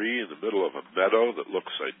see a tree in the middle of a meadow that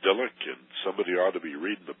looks idyllic and somebody ought to be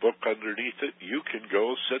reading a book underneath it, you can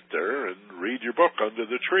go sit there and read your book under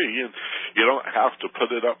the tree, and you don't have to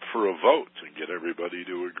put it up for a vote and get everybody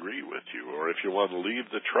to agree with you. Or if you want to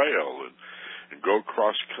leave the trail and go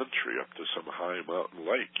cross country up to some high mountain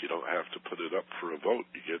lake, you don't have to put it up for a vote.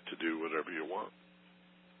 You get to do whatever you want.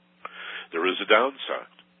 There is a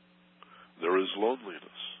downside. There is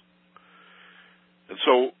loneliness. And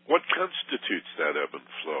so what constitutes that ebb and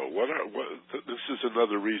flow? This is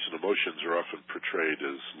another reason emotions are often portrayed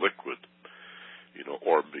as liquid,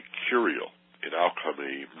 or mercurial. In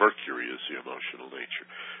alchemy, mercury is the emotional nature.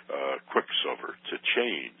 Quicksilver, to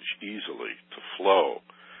change easily, to flow.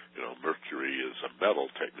 Mercury is a metal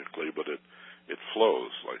technically, but it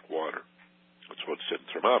flows like water. That's what's in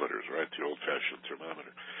thermometers, right? The old-fashioned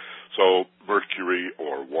thermometer. So mercury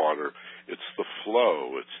or water, it's the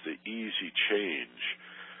flow, it's the easy change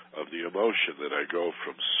of the emotion that I go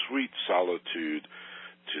from sweet solitude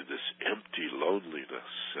to this empty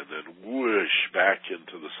loneliness and then whoosh back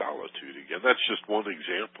into the solitude again. That's just one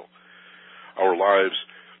example. Our lives,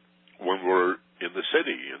 when we're in the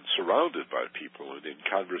city and surrounded by people and in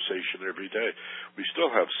conversation every day, we still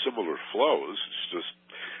have similar flows. It's just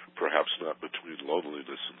perhaps not between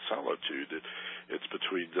loneliness and solitude. It's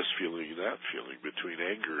between this feeling and that feeling, between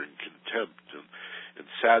anger and contempt and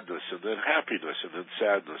sadness and then happiness and then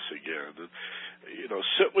sadness again. And,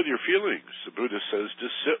 sit with your feelings. The Buddha says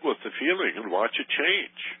just sit with the feeling and watch it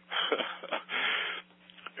change.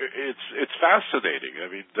 It's fascinating.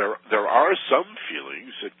 I mean, there are some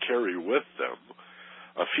feelings that carry with them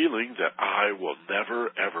a feeling that I will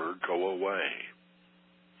never, ever go away.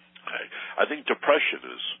 I think depression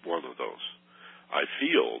is one of those. I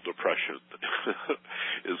feel depression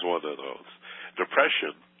is one of those.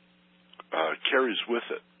 Depression carries with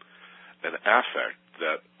it an affect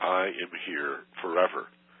that I am here forever.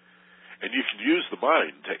 And you can use the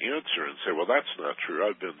mind to answer and say, well, that's not true.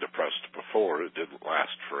 I've been depressed before. It didn't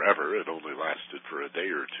last forever. It only lasted for a day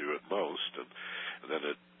or two at most. And then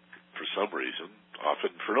it, for some reason,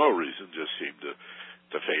 often for no reason, just seemed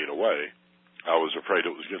to fade away. I was afraid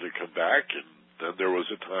it was going to come back, and then there was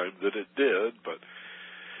a time that it did, but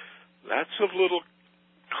that's of little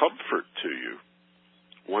comfort to you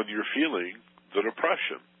when you're feeling the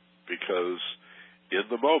depression, because in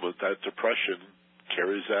the moment that depression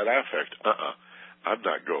carries that affect. I'm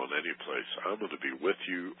not going anyplace. I'm going to be with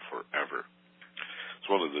you forever. It's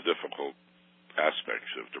one of the difficult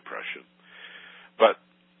aspects of depression. But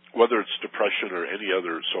whether it's depression or any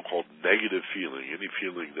other so-called negative feeling, any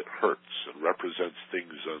feeling that hurts and represents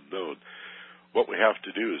things unknown, what we have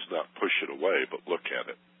to do is not push it away, but look at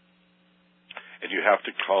it. And you have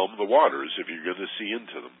to calm the waters if you're going to see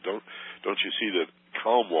into them. Don't you see that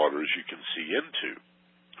calm waters you can see into?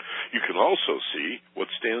 You can also see what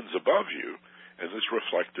stands above you and is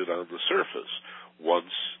reflected on the surface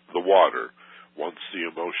once the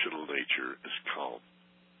emotional nature is calm.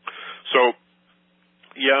 So,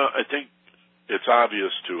 yeah, I think it's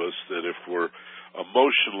obvious to us that if we're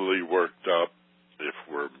emotionally worked up if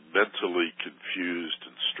we're mentally confused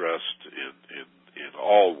and stressed in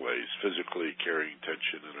all ways, physically carrying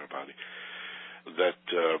tension in our body, that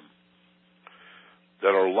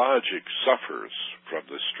our logic suffers from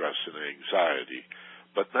this stress and anxiety,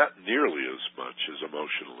 but not nearly as much as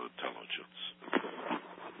emotional intelligence.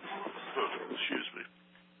 Excuse me.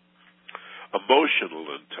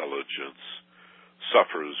 Emotional intelligence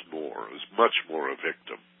suffers more, is much more a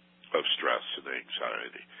victim of stress and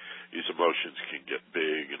anxiety. These emotions can get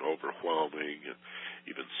big and overwhelming and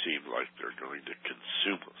even seem like they're going to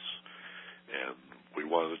consume us. And we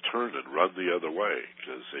want to turn and run the other way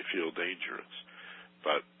because they feel dangerous.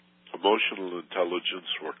 But emotional intelligence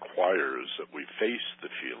requires that we face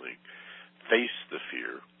the feeling, face the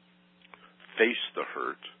fear, face the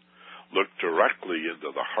hurt, look directly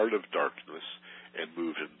into the heart of darkness, and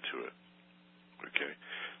move into it. Okay?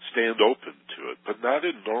 Stand open to it, but not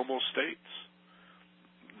in normal states.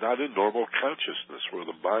 Not in normal consciousness where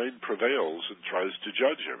the mind prevails and tries to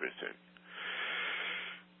judge everything.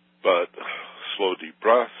 But slow, deep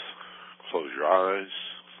breath, close your eyes,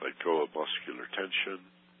 let go of muscular tension,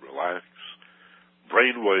 relax.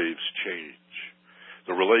 Brain waves change.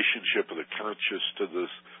 The relationship of the conscious to the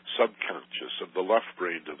subconscious, of the left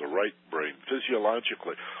brain to the right brain,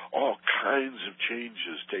 physiologically, all kinds of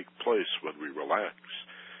changes take place when we relax.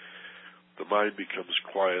 The mind becomes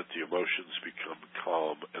quiet, the emotions become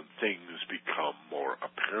calm, and things become more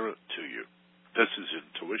apparent to you. This is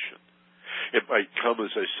intuition. It might come,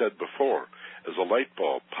 as I said before, as a light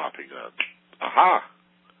bulb popping on. Aha!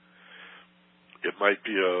 It might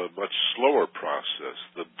be a much slower process,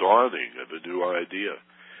 the dawning of a new idea.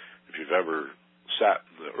 If you've ever sat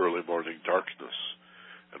in the early morning darkness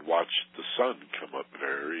and watched the sun come up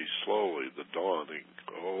very slowly, the dawning,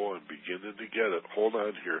 I'm beginning to get it. Hold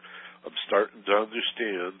on here. I'm starting to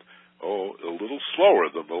understand, a little slower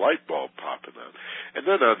than the light bulb popping on. And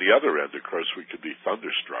then on the other end, of course, we could be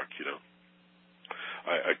thunderstruck,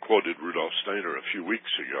 I quoted Rudolf Steiner a few weeks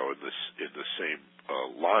ago in the same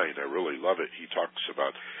line. I really love it. He talks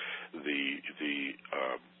about the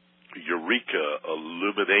eureka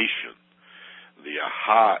illumination, the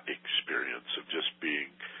aha experience of just being,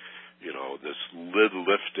 this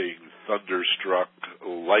lid-lifting, thunderstruck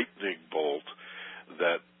lightning bolt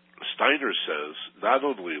that Steiner says not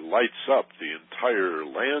only lights up the entire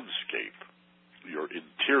landscape, your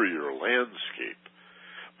interior landscape,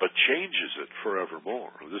 but changes it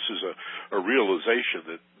forevermore. This is a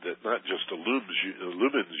realization that not just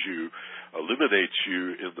illuminates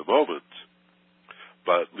you in the moment,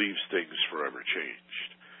 but leaves things forever changed.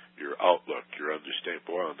 Your outlook, your understanding,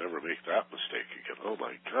 I'll never make that mistake again. Oh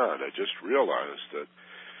my God, I just realized that,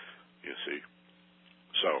 you see.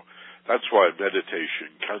 So that's why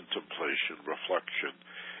meditation, contemplation, reflection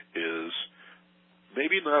is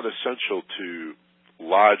maybe not essential to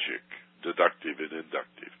logic, deductive and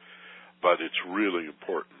inductive, but it's really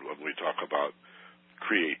important when we talk about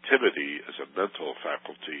creativity as a mental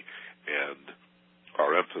faculty and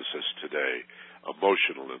our emphasis today,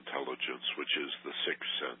 emotional intelligence, which is the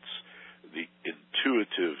sixth sense, the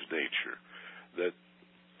intuitive nature that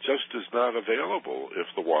just is not available if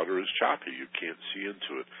the water is choppy. You can't see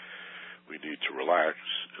into it. We need to relax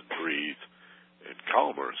and breathe and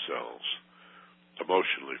calm ourselves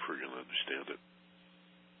emotionally if we're going to understand it.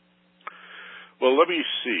 Well, let me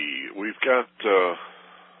see. We've got,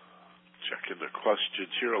 checking the questions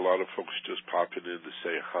here, a lot of folks just popping in to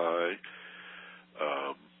say hi.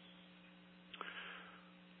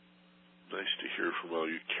 Nice to hear from all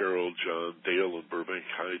you. Carol, John, Dale in Burbank.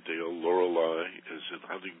 Hi, Dale. Lorelei is in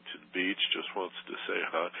Huntington Beach, just wants to say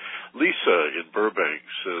hi. Lisa in Burbank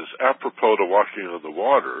says, apropos to walking on the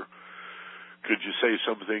water, could you say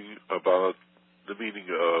something about the meaning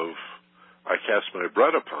of I cast my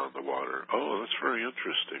bread upon the water? Oh, that's very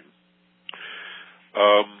interesting.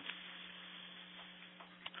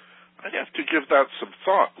 I'd have to give that some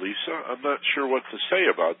thought, Lisa. I'm not sure what to say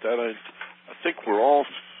about that. I think we're all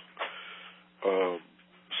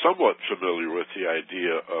somewhat familiar with the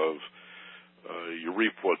idea of you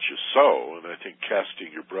reap what you sow, and I think casting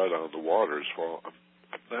your bread on the waters,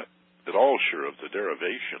 I'm not at all sure of the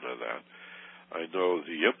derivation of that. I know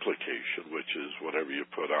the implication, which is whatever you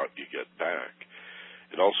put out, you get back.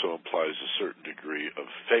 It also implies a certain degree of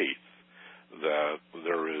faith that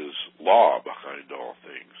there is law behind all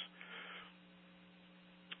things.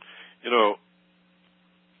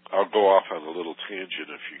 I'll go off on a little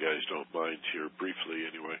tangent if you guys don't mind here, briefly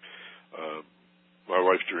anyway. My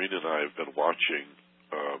wife Doreen and I have been watching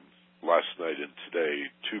last night and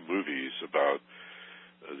today 2 movies about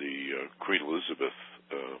the Queen Elizabeth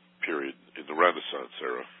period in the Renaissance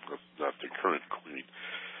era, not the current queen.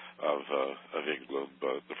 of England,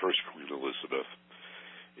 but the first Queen Elizabeth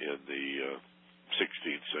in the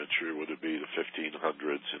 16th century, would it be the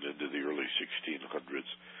 1500s and into the early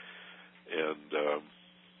 1600s. And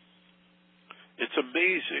it's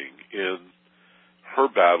amazing in her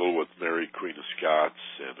battle with Mary, Queen of Scots,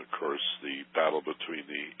 and of course the battle between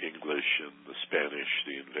the English and the Spanish,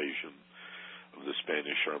 the invasion of the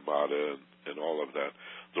Spanish Armada, and all of that,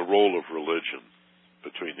 the role of religion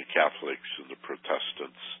between the Catholics and the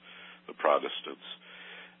Protestants,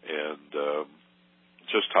 and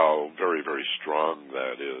just how very, very strong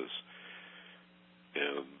that is.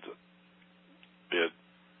 And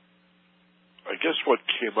I guess what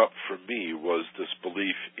came up for me was this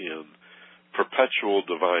belief in perpetual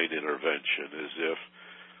divine intervention, as if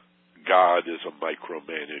God is a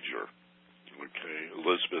micromanager. Okay,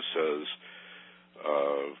 Elizabeth says,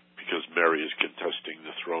 because Mary is contesting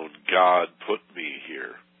the throne, God put me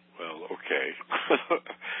here. Well, okay,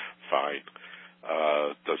 fine.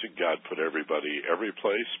 Doesn't God put everybody every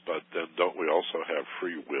place? But then don't we also have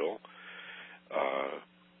free will?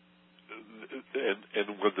 And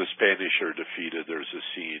when the Spanish are defeated, there's a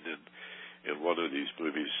scene in one of these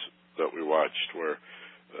movies that we watched where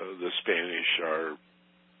the Spanish are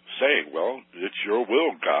saying, well, it's your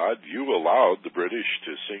will, God. You allowed the British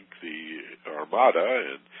to sink the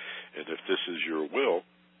Armada, and if this is your will,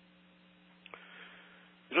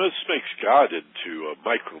 this makes God into a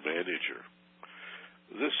micromanager.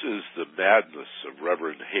 This is the madness of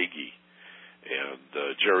Reverend Hagee and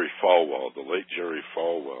Jerry Falwell, the late Jerry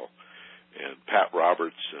Falwell, and Pat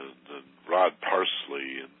Robertson and Rod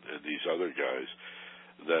Parsley and these other guys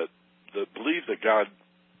that believe that God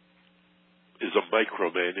is a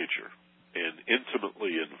micromanager and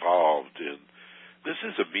intimately involved in. This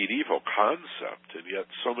is a medieval concept, and yet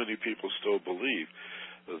so many people still believe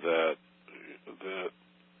that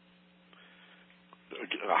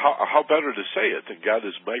how better to say it than God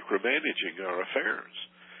is micromanaging our affairs.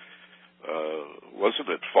 Wasn't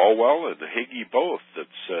it Falwell and Hagee both that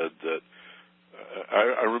said that?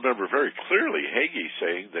 I remember very clearly Hagee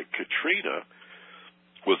saying that Katrina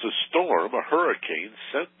was a storm, a hurricane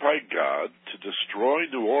sent by God to destroy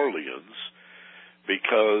New Orleans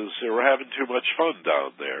because they were having too much fun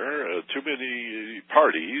down there, too many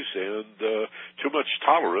parties, and too much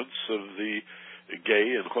tolerance of the gay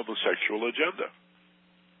and homosexual agenda.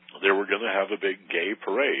 They were going to have a big gay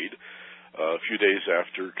parade a few days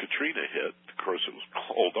after Katrina hit. Of course, it was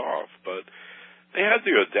called off, but they had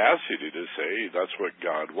the audacity to say that's what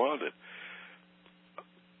God wanted.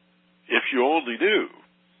 If you only knew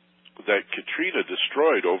that Katrina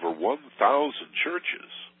destroyed over 1,000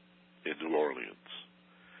 churches in New Orleans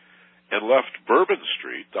and left Bourbon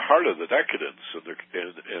Street, the heart of the decadence and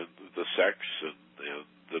the sex and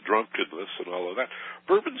the drunkenness and all of that,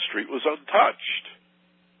 Bourbon Street was untouched.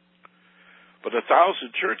 But 1,000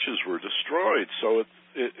 churches were destroyed, so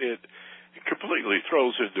it completely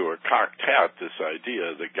throws into a cocked hat this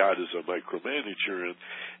idea that God is a micromanager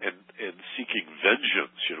and seeking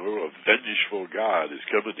vengeance. A vengeful God is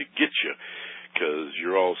coming to get you because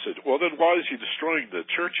you're all said, well, then why is he destroying the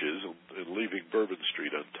churches and leaving Bourbon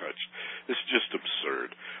Street untouched? It's just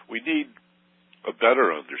absurd. We need a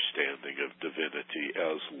better understanding of divinity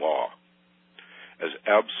as law, as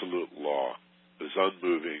absolute law, as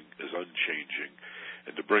unmoving, as unchanging.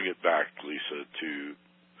 And to bring it back, Lisa, to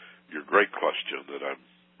your great question that I'm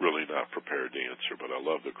really not prepared to answer, but I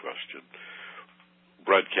love the question.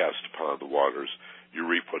 Broadcast upon the waters, you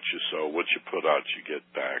reap what you sow. What you put out, you get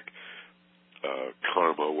back.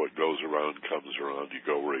 Karma, what goes around comes around. You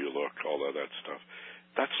go where you look, all of that stuff.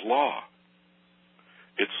 That's law.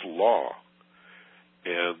 It's law.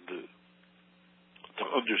 And to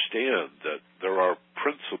understand that there are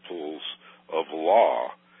principles of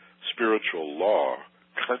law, spiritual law,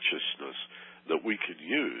 consciousness that we can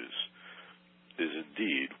use is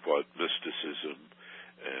indeed what mysticism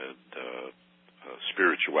and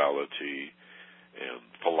spirituality and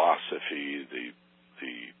philosophy, the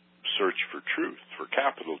search for truth, for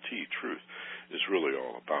capital T, truth, is really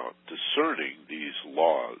all about. Discerning these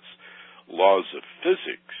laws of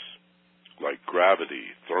physics like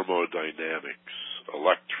gravity, thermodynamics,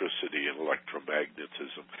 electricity and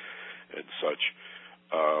electromagnetism, and such.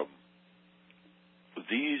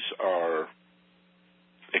 These are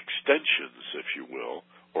extensions, if you will,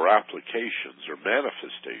 or applications or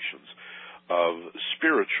manifestations of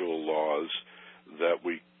spiritual laws that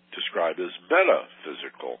we describe as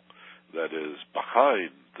metaphysical, that is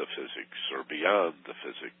behind the physics or beyond the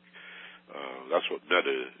physics. That's what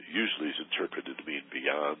meta usually is interpreted to mean: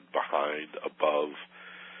 beyond, behind, above,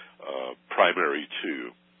 primary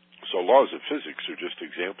to. So laws of physics are just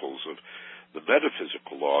examples of the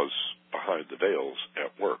metaphysical laws behind the veil's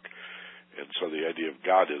at work. And so the idea of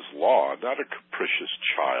God is law, not a capricious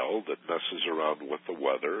child that messes around with the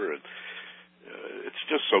weather, and it's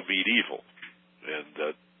just so medieval,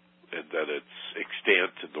 and that it's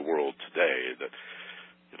extant in the world today that,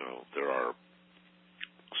 there are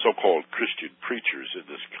so-called Christian preachers in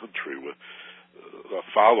this country with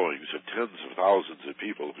followings of tens of thousands of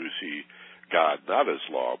people who see God not as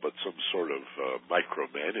law, but some sort of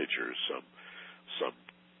micromanager, some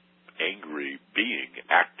angry being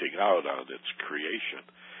acting out on its creation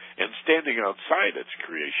and standing outside its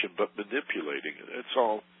creation, but manipulating it. It's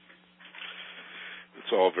all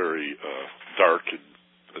very dark and,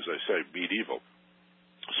 as I say, medieval.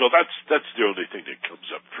 So that's the only thing that comes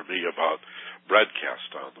up for me about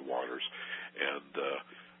broadcast on the waters. And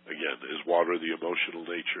again, is water the emotional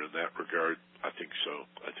nature in that regard? I think so.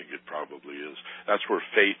 I think it probably is. That's where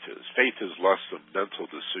faith is. Faith is less a mental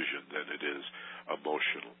decision than it is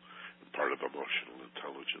emotional, and part of emotional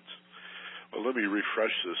intelligence. Well, let me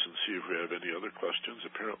refresh this and see if we have any other questions.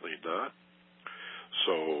 Apparently not.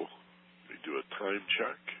 So let me do a time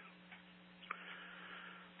check.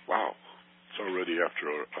 Wow. It's already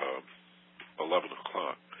after 11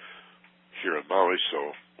 o'clock here in Maui,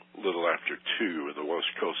 so a little after 2 in the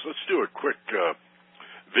West Coast. Let's do a quick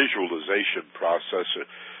visualization process, a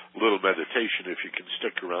little meditation if you can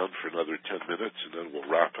stick around for another 10 minutes, and then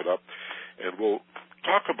we'll wrap it up. And we'll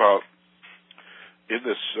talk about, in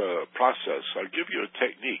this process, I'll give you a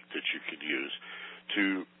technique that you can use to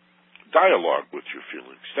dialogue with your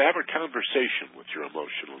feelings, to have a conversation with your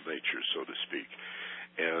emotional nature, so to speak.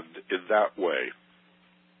 And in that way,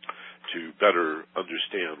 to better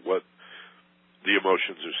understand what the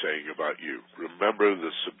emotions are saying about you. Remember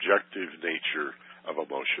the subjective nature of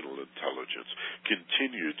emotional intelligence.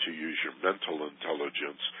 Continue to use your mental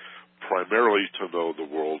intelligence primarily to know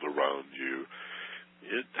the world around you.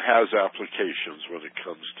 It has applications when it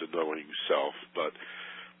comes to knowing self, but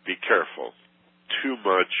be careful. Too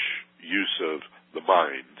much use of the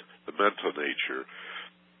mind, the mental nature,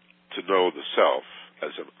 to know the self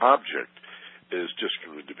as an object is just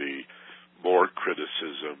going to be more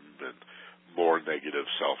criticism and more negative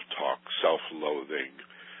self-talk, self-loathing,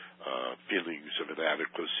 feelings of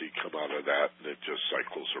inadequacy come out of that, and it just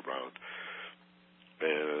cycles around.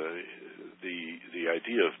 The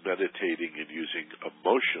idea of meditating and using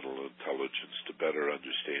emotional intelligence to better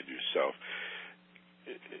understand yourself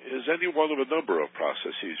is any one of a number of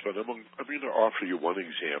processes, but I'm going to offer you one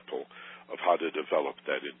example of how to develop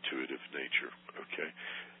that intuitive nature, okay?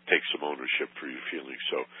 Take some ownership for your feelings.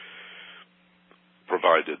 So,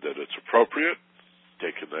 provided that it's appropriate,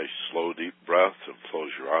 take a nice, slow, deep breath and close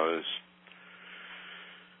your eyes.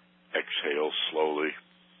 Exhale slowly.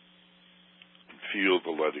 And feel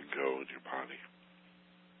the letting go in your body.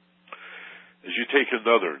 As you take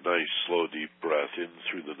another nice, slow, deep breath in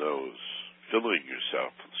through the nose, filling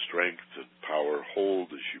yourself with strength and power,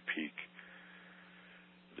 hold as you peak.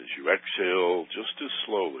 And as you exhale, just as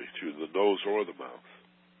slowly through the nose or the mouth,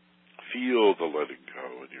 feel the letting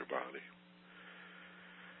go in your body.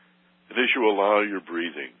 And as you allow your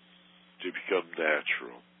breathing to become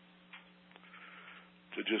natural,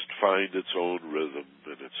 to just find its own rhythm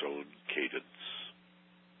and its own cadence,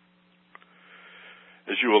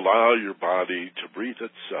 as you allow your body to breathe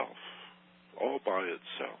itself, all by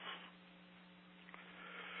itself,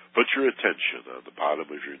 put your attention on the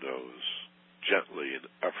bottom of your nose, gently and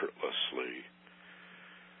effortlessly,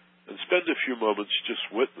 and spend a few moments just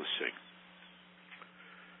witnessing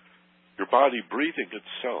your body breathing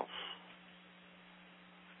itself.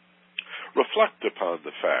 Reflect upon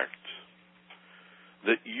the fact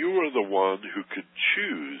that you are the one who could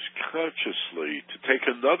choose consciously to take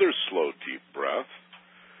another slow, deep breath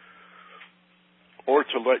or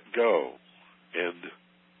to let go and,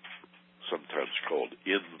 sometimes called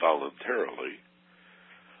involuntarily,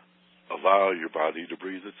 allow your body to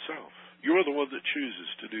breathe itself. You are the one that chooses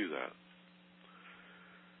to do that.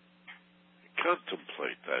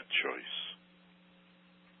 Contemplate that choice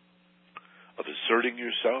of asserting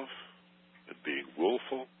yourself and being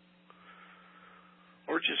willful,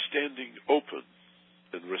 or just standing open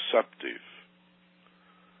and receptive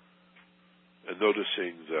and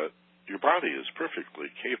noticing that your body is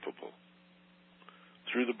perfectly capable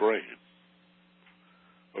through the brain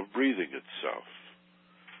of breathing itself,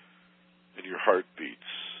 and your heart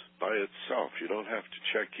beats by itself. You don't have to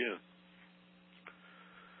check in.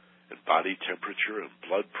 And body temperature and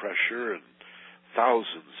blood pressure and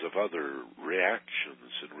thousands of other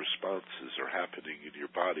reactions and responses are happening in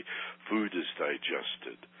your body. Food is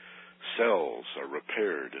digested. Cells are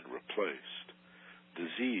repaired and replaced.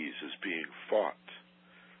 Disease is being fought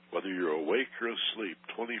Whether you're awake or asleep,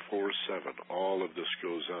 24/7, all of this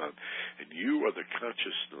goes on. And you are the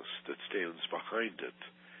consciousness that stands behind it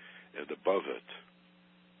and above it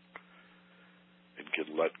and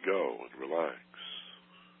can let go and relax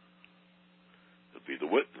and be the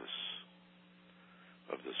witness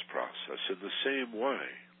of this process. In the same way,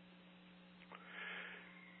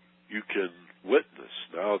 you can witness,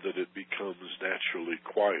 now that it becomes naturally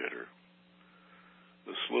quieter,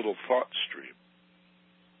 this little thought stream.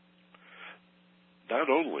 Not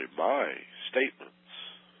only my statements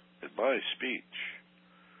and my speech,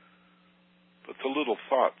 but the little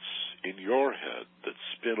thoughts in your head that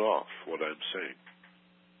spin off what I'm saying.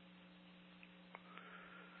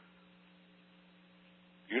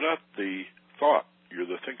 You're not the thought, you're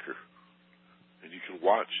the thinker. And you can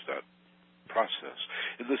watch that process.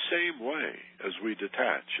 In the same way, as we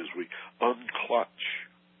detach, as we unclutch,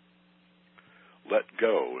 let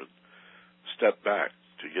go and step back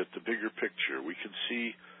to get the bigger picture, we can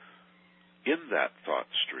see in that thought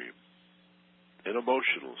stream an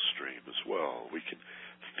emotional stream as well. We can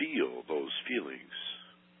feel those feelings,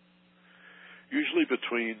 usually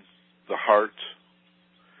between the heart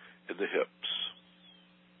and the hips,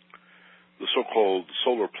 the so-called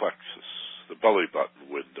solar plexus, the belly button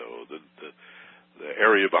window, the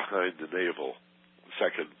area behind the navel,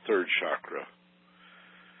 second, third chakra,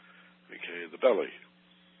 okay, the belly.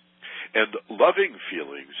 And loving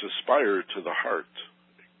feelings aspire to the heart,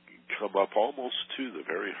 come up almost to the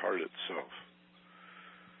very heart itself.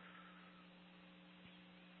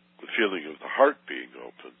 The feeling of the heart being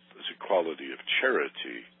open is a quality of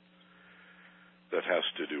charity that has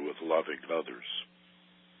to do with loving others,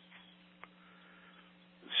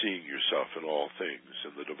 seeing yourself in all things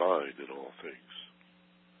and the divine in all things.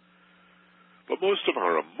 But most of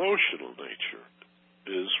our emotional nature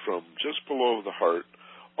is from just below the heart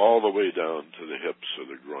all the way down to the hips or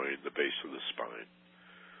the groin, the base of the spine.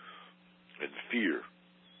 And fear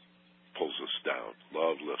pulls us down.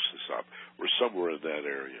 Love lifts us up. We're somewhere in that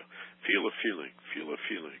area. Feel a feeling. Feel a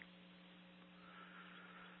feeling.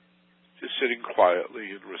 Just sitting quietly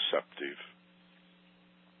and receptive.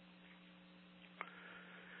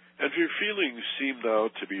 And if your feelings seem now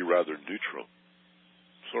to be rather neutral,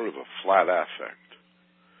 sort of a flat affect,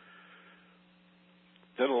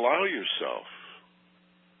 then allow yourself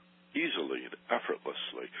easily and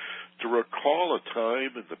effortlessly to recall a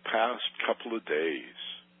time in the past couple of days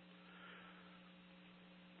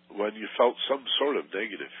when you felt some sort of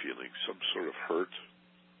negative feeling, some sort of hurt,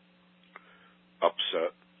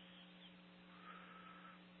 upset,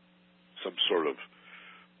 some sort of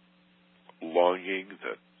longing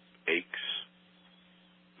that aches,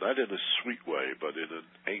 not in a sweet way, but in an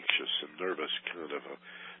anxious and nervous kind of a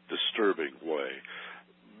disturbing way.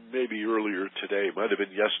 Maybe earlier today, might have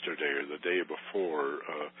been yesterday or the day before.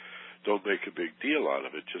 Don't make a big deal out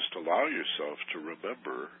of it. Just allow yourself to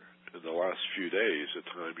remember in the last few days a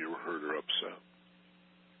time you were hurt or upset.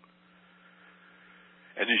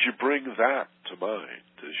 And as you bring that to mind,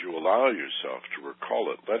 as you allow yourself to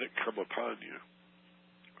recall it, let it come upon you.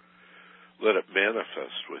 Let it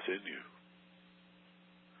manifest within you.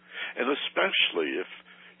 And especially if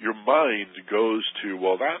your mind goes to,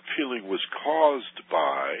 well, that feeling was caused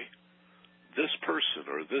by this person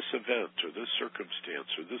or this event or this circumstance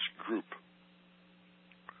or this group.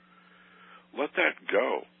 Let that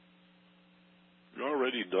go. You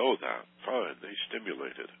already know that. Fine, they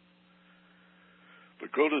stimulated.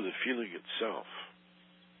 But go to the feeling itself.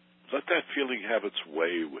 Let that feeling have its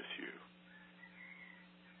way with you.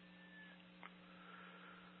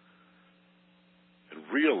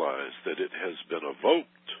 And realize that it has been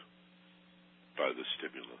evoked by the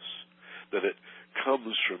stimulus, that it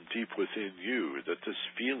comes from deep within you, that this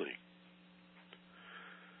feeling,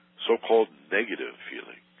 so-called negative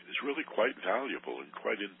feeling, is really quite valuable and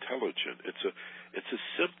quite intelligent. It's a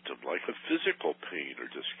symptom, like a physical pain or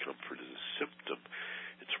discomfort is a symptom.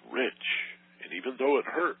 It's rich, and even though it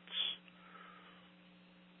hurts,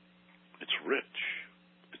 it's rich.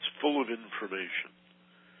 It's full of information.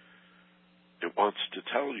 It wants to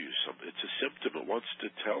tell you something. It's a symptom. It wants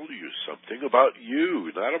to tell you something about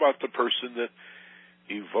you, not about the person that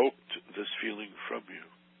evoked this feeling from you.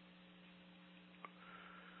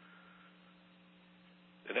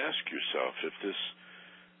 And ask yourself, if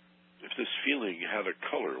this feeling had a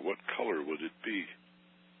color, what color would it be?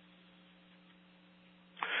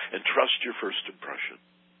 And trust your first impression.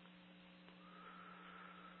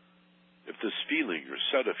 If this feeling or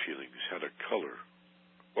set of feelings had a color,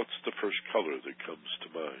 what's the first color that comes to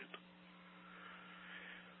mind?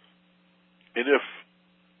 And if,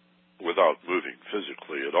 without moving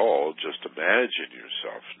physically at all, just imagine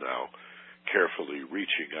yourself now carefully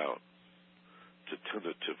reaching out to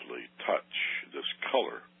tentatively touch this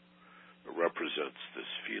color that represents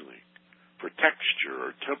this feeling. For texture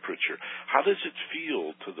or temperature, how does it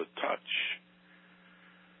feel to the touch?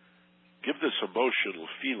 Give this emotional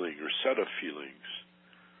feeling or set of feelings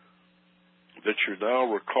that you're now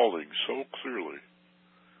recalling so clearly.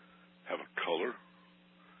 Have a color,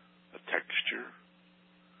 a texture,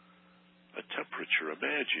 a temperature.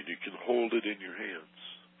 Imagine you can hold it in your hands.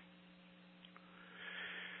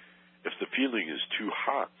 If the feeling is too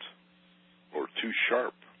hot or too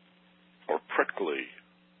sharp or prickly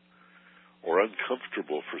or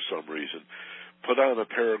uncomfortable for some reason, put on a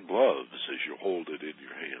pair of gloves as you hold it in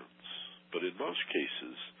your hands. But in most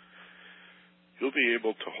cases, you'll be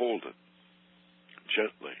able to hold it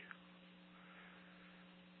gently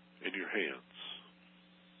in your hands,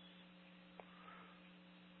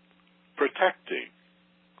 protecting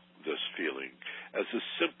this feeling as a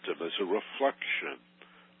symptom, as a reflection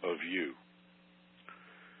of you,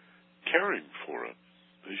 caring for it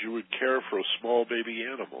as you would care for a small baby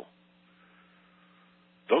animal.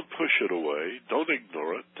 Don't push it away. Don't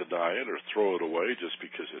ignore it, deny it, or throw it away just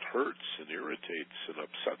because it hurts and irritates and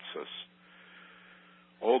upsets us.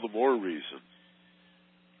 All the more reason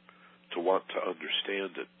to want to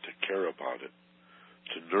understand it, to care about it,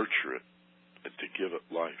 to nurture it, and to give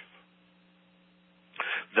it life.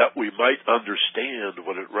 That we might understand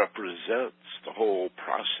what it represents, the whole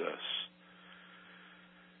process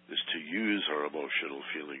is to use our emotional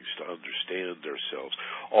feelings to understand ourselves.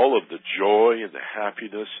 All of the joy and the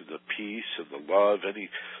happiness and the peace and the love,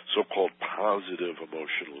 any so-called positive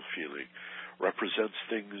emotional feeling, represents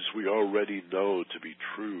things we already know to be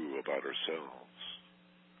true about ourselves.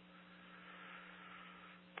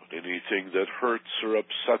 But anything that hurts or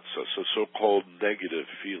upsets us, a so-called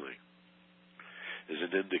negative feeling, is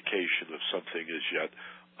an indication of something as yet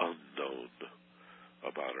unknown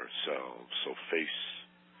about ourselves. So face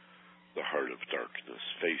the heart of darkness,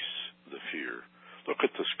 face the fear. Look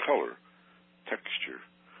at this color, texture,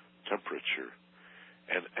 temperature,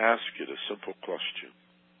 and ask it a simple question.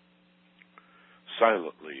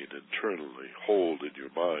 Silently and internally hold in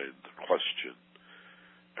your mind the question,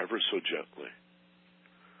 ever so gently.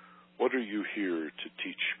 What are you here to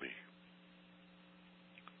teach me?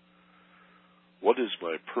 What is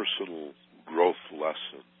my personal growth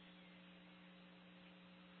lesson?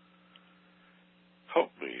 Help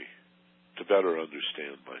me to better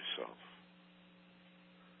understand myself.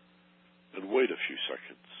 And wait a few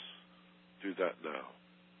seconds. Do that now.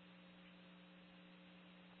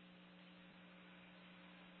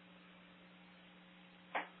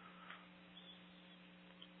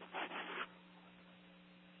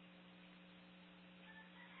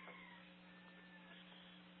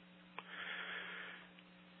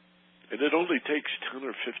 And it only takes 10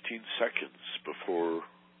 or 15 seconds before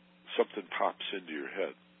something pops into your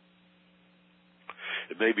head.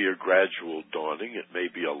 It may be a gradual dawning. It may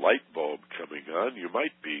be a light bulb coming on. You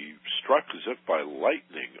might be struck as if by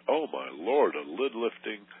lightning. Oh, my Lord, a lid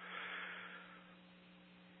lifting.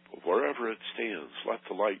 But wherever it stands, let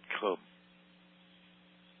the light come.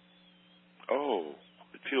 Oh,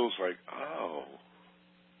 it feels like, ow.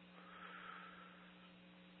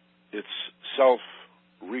 It's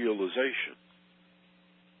self-realization.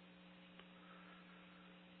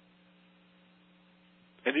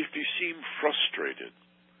 And if you seem frustrated,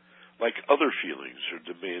 like other feelings are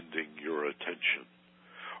demanding your attention,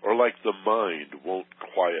 or like the mind won't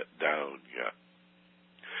quiet down yet,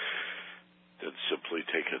 then simply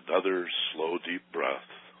take another slow, deep breath,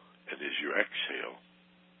 and as you exhale,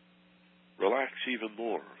 relax even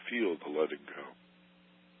more. Feel the letting go.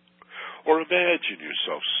 Or imagine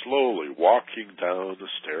yourself slowly walking down the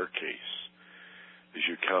staircase as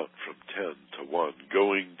you count from 10 to 1,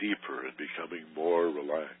 going deeper and becoming more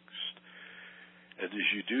relaxed. And as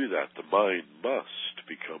you do that, the mind must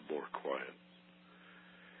become more quiet.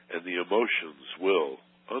 And the emotions will,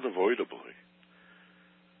 unavoidably,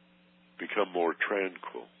 become more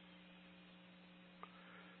tranquil.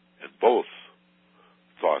 And both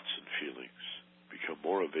thoughts and feelings become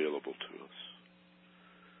more available to us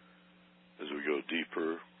as we go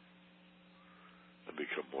deeper and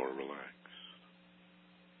become more relaxed.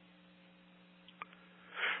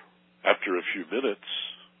 After a few minutes,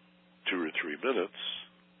 2 or 3 minutes,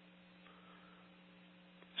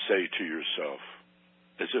 say to yourself,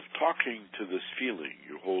 as if talking to this feeling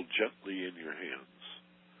you hold gently in your hands,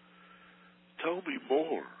 tell me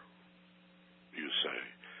more, you say.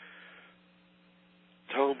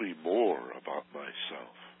 Tell me more about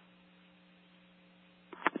myself.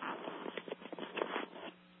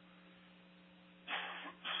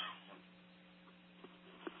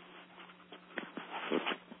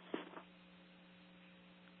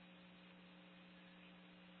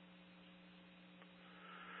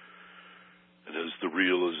 the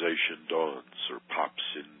realization dawns or pops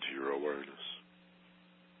into your awareness.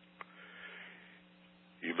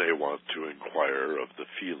 You may want to inquire of the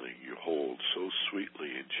feeling you hold so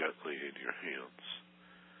sweetly and gently in your hands.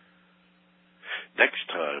 Next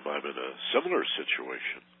time I'm in a similar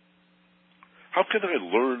situation, how can I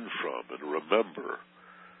learn from and remember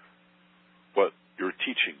what you're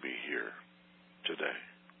teaching me here today?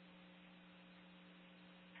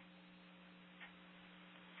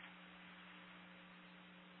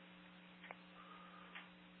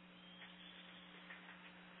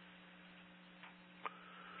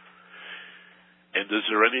 And is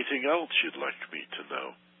there anything else you'd like me to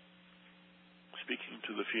know? Speaking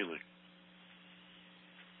to the feeling.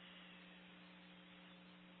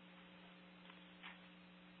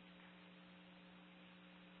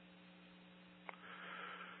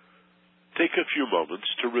 Take a few moments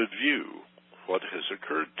to review what has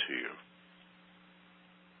occurred to you.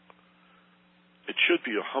 It should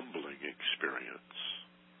be a humbling experience.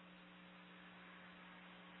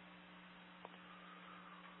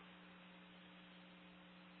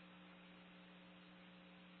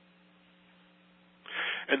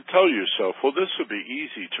 And tell yourself, well, this would be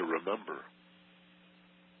easy to remember.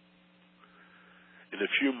 In a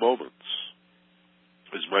few moments,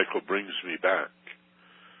 as Michael brings me back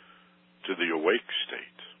to the awake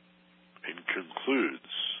state and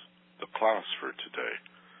concludes the class for today,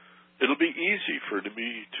 it'll be easy for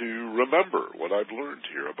me to remember what I've learned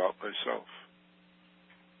here about myself.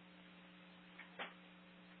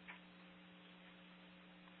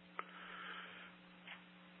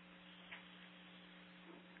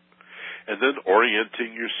 And then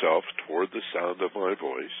orienting yourself toward the sound of my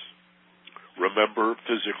voice, remember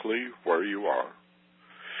physically where you are.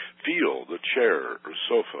 Feel the chair or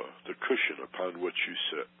sofa, the cushion upon which you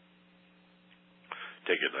sit.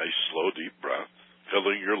 Take a nice, slow, deep breath,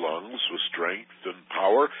 filling your lungs with strength and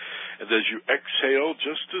power. And as you exhale,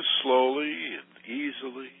 just as slowly and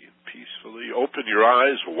easily and peacefully, open your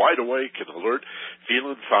eyes wide awake and alert,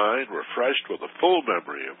 feeling fine, refreshed with a full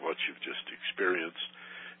memory of what you've just experienced,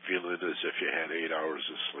 feeling as if you had 8 hours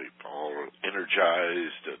of sleep, all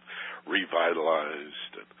energized and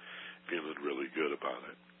revitalized and feeling really good about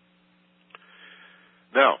it.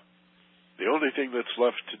 Now, the only thing that's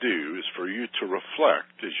left to do is for you to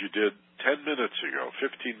reflect, as you did 10 minutes ago,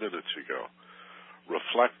 15 minutes ago.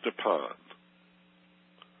 Reflect upon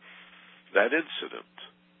that incident,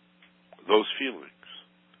 those feelings,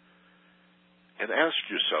 and ask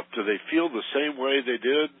yourself, do they feel the same way they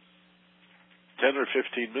did 10 or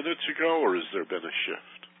 15 minutes ago, or has there been a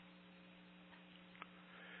shift?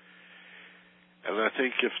 And I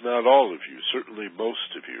think if not all of you, certainly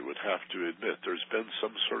most of you would have to admit there's been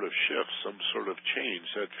some sort of shift, some sort of change.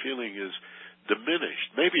 That feeling is diminished.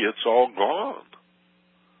 Maybe it's all gone.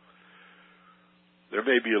 There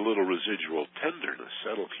may be a little residual tenderness.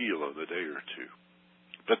 That'll heal in a day or two.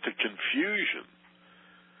 But the confusion,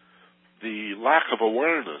 the lack of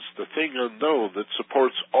awareness, the thing unknown that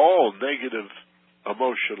supports all negative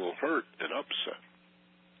emotional hurt and upset,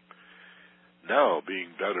 now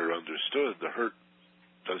being better understood, the hurt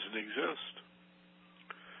doesn't exist.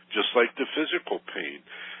 Just like the physical pain,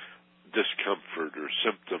 discomfort or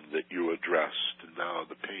symptom that you addressed, and now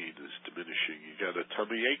the pain is diminishing. You got a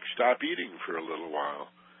tummy ache, stop eating for a little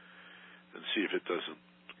while and see if it doesn't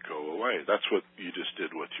go away. That's what you just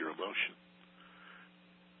did with your emotion.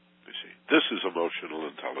 You see, this is emotional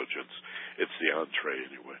intelligence. It's the entree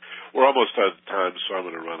anyway. We're almost out of time, so I'm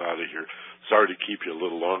going to run out of here. Sorry to keep you a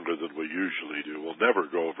little longer than we usually do. We'll never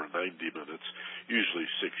go over 90 minutes, usually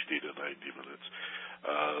 60 to 90 minutes.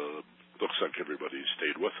 Looks like everybody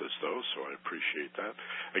stayed with us, though, so I appreciate that.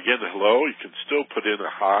 Again, hello. You can still put in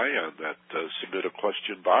a hi on that submit a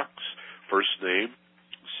question box. First name,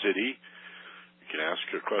 city. You can ask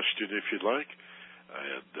a question if you'd like.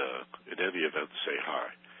 And in any event, say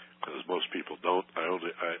hi. Because most people don't.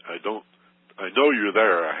 I know you're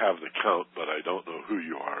there. I have the count, but I don't know who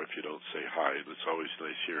you are if you don't say hi. And it's always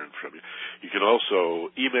nice hearing from you. You can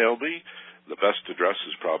also email me. The best address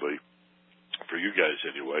is probably, for you guys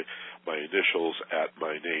anyway, my initials at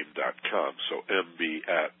myname.com. So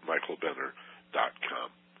mb@michaelbenner.com.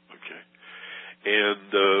 Okay.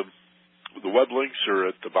 And the web links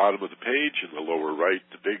are at the bottom of the page in the lower right.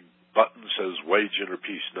 The big button says Wage Inner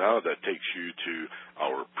Peace Now. That takes you to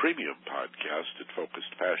our premium podcast at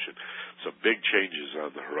Focused Passion. Some big changes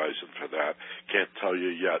on the horizon for that. Can't tell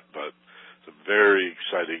you yet, but some very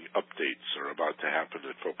exciting updates are about to happen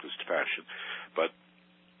at Focused Passion. But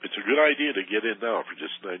it's a good idea to get in now for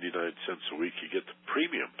just 99 cents a week. You get the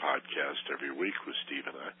premium podcast every week with Steve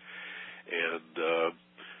and I. And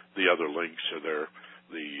the other links are there.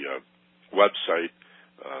 The website.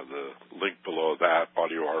 The link below that,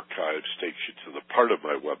 Audio Archives, takes you to the part of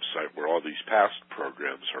my website where all these past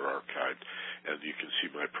programs are archived, and you can see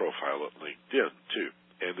my profile at LinkedIn, too.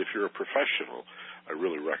 And if you're a professional, I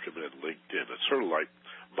really recommend LinkedIn. It's sort of like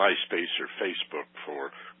MySpace or Facebook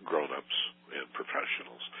for grown-ups and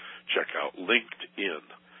professionals. Check out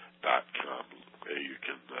LinkedIn.com. You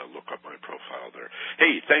can look up my profile there.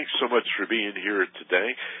 Hey, thanks so much for being here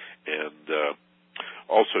today, and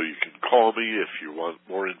also, you can call me if you want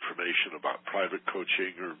more information about private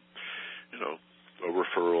coaching or, a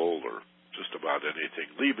referral or just about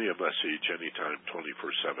anything. Leave me a message anytime,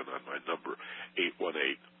 24/7 on my number,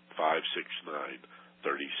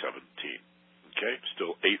 818-569-3017. Okay?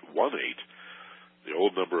 Still 818, the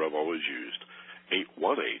old number I've always used,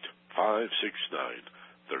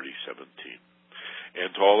 818-569-3017. And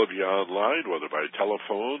to all of you online, whether by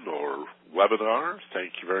telephone or webinar,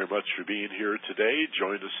 thank you very much for being here today.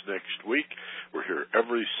 Join us next week. We're here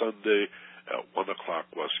every Sunday at 1 o'clock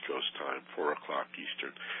West Coast time, 4 o'clock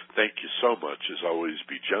Eastern. Thank you so much. As always,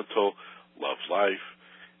 be gentle, love life,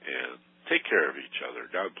 and take care of each other.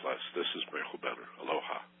 God bless. This is Michael Benner.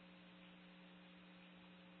 Aloha.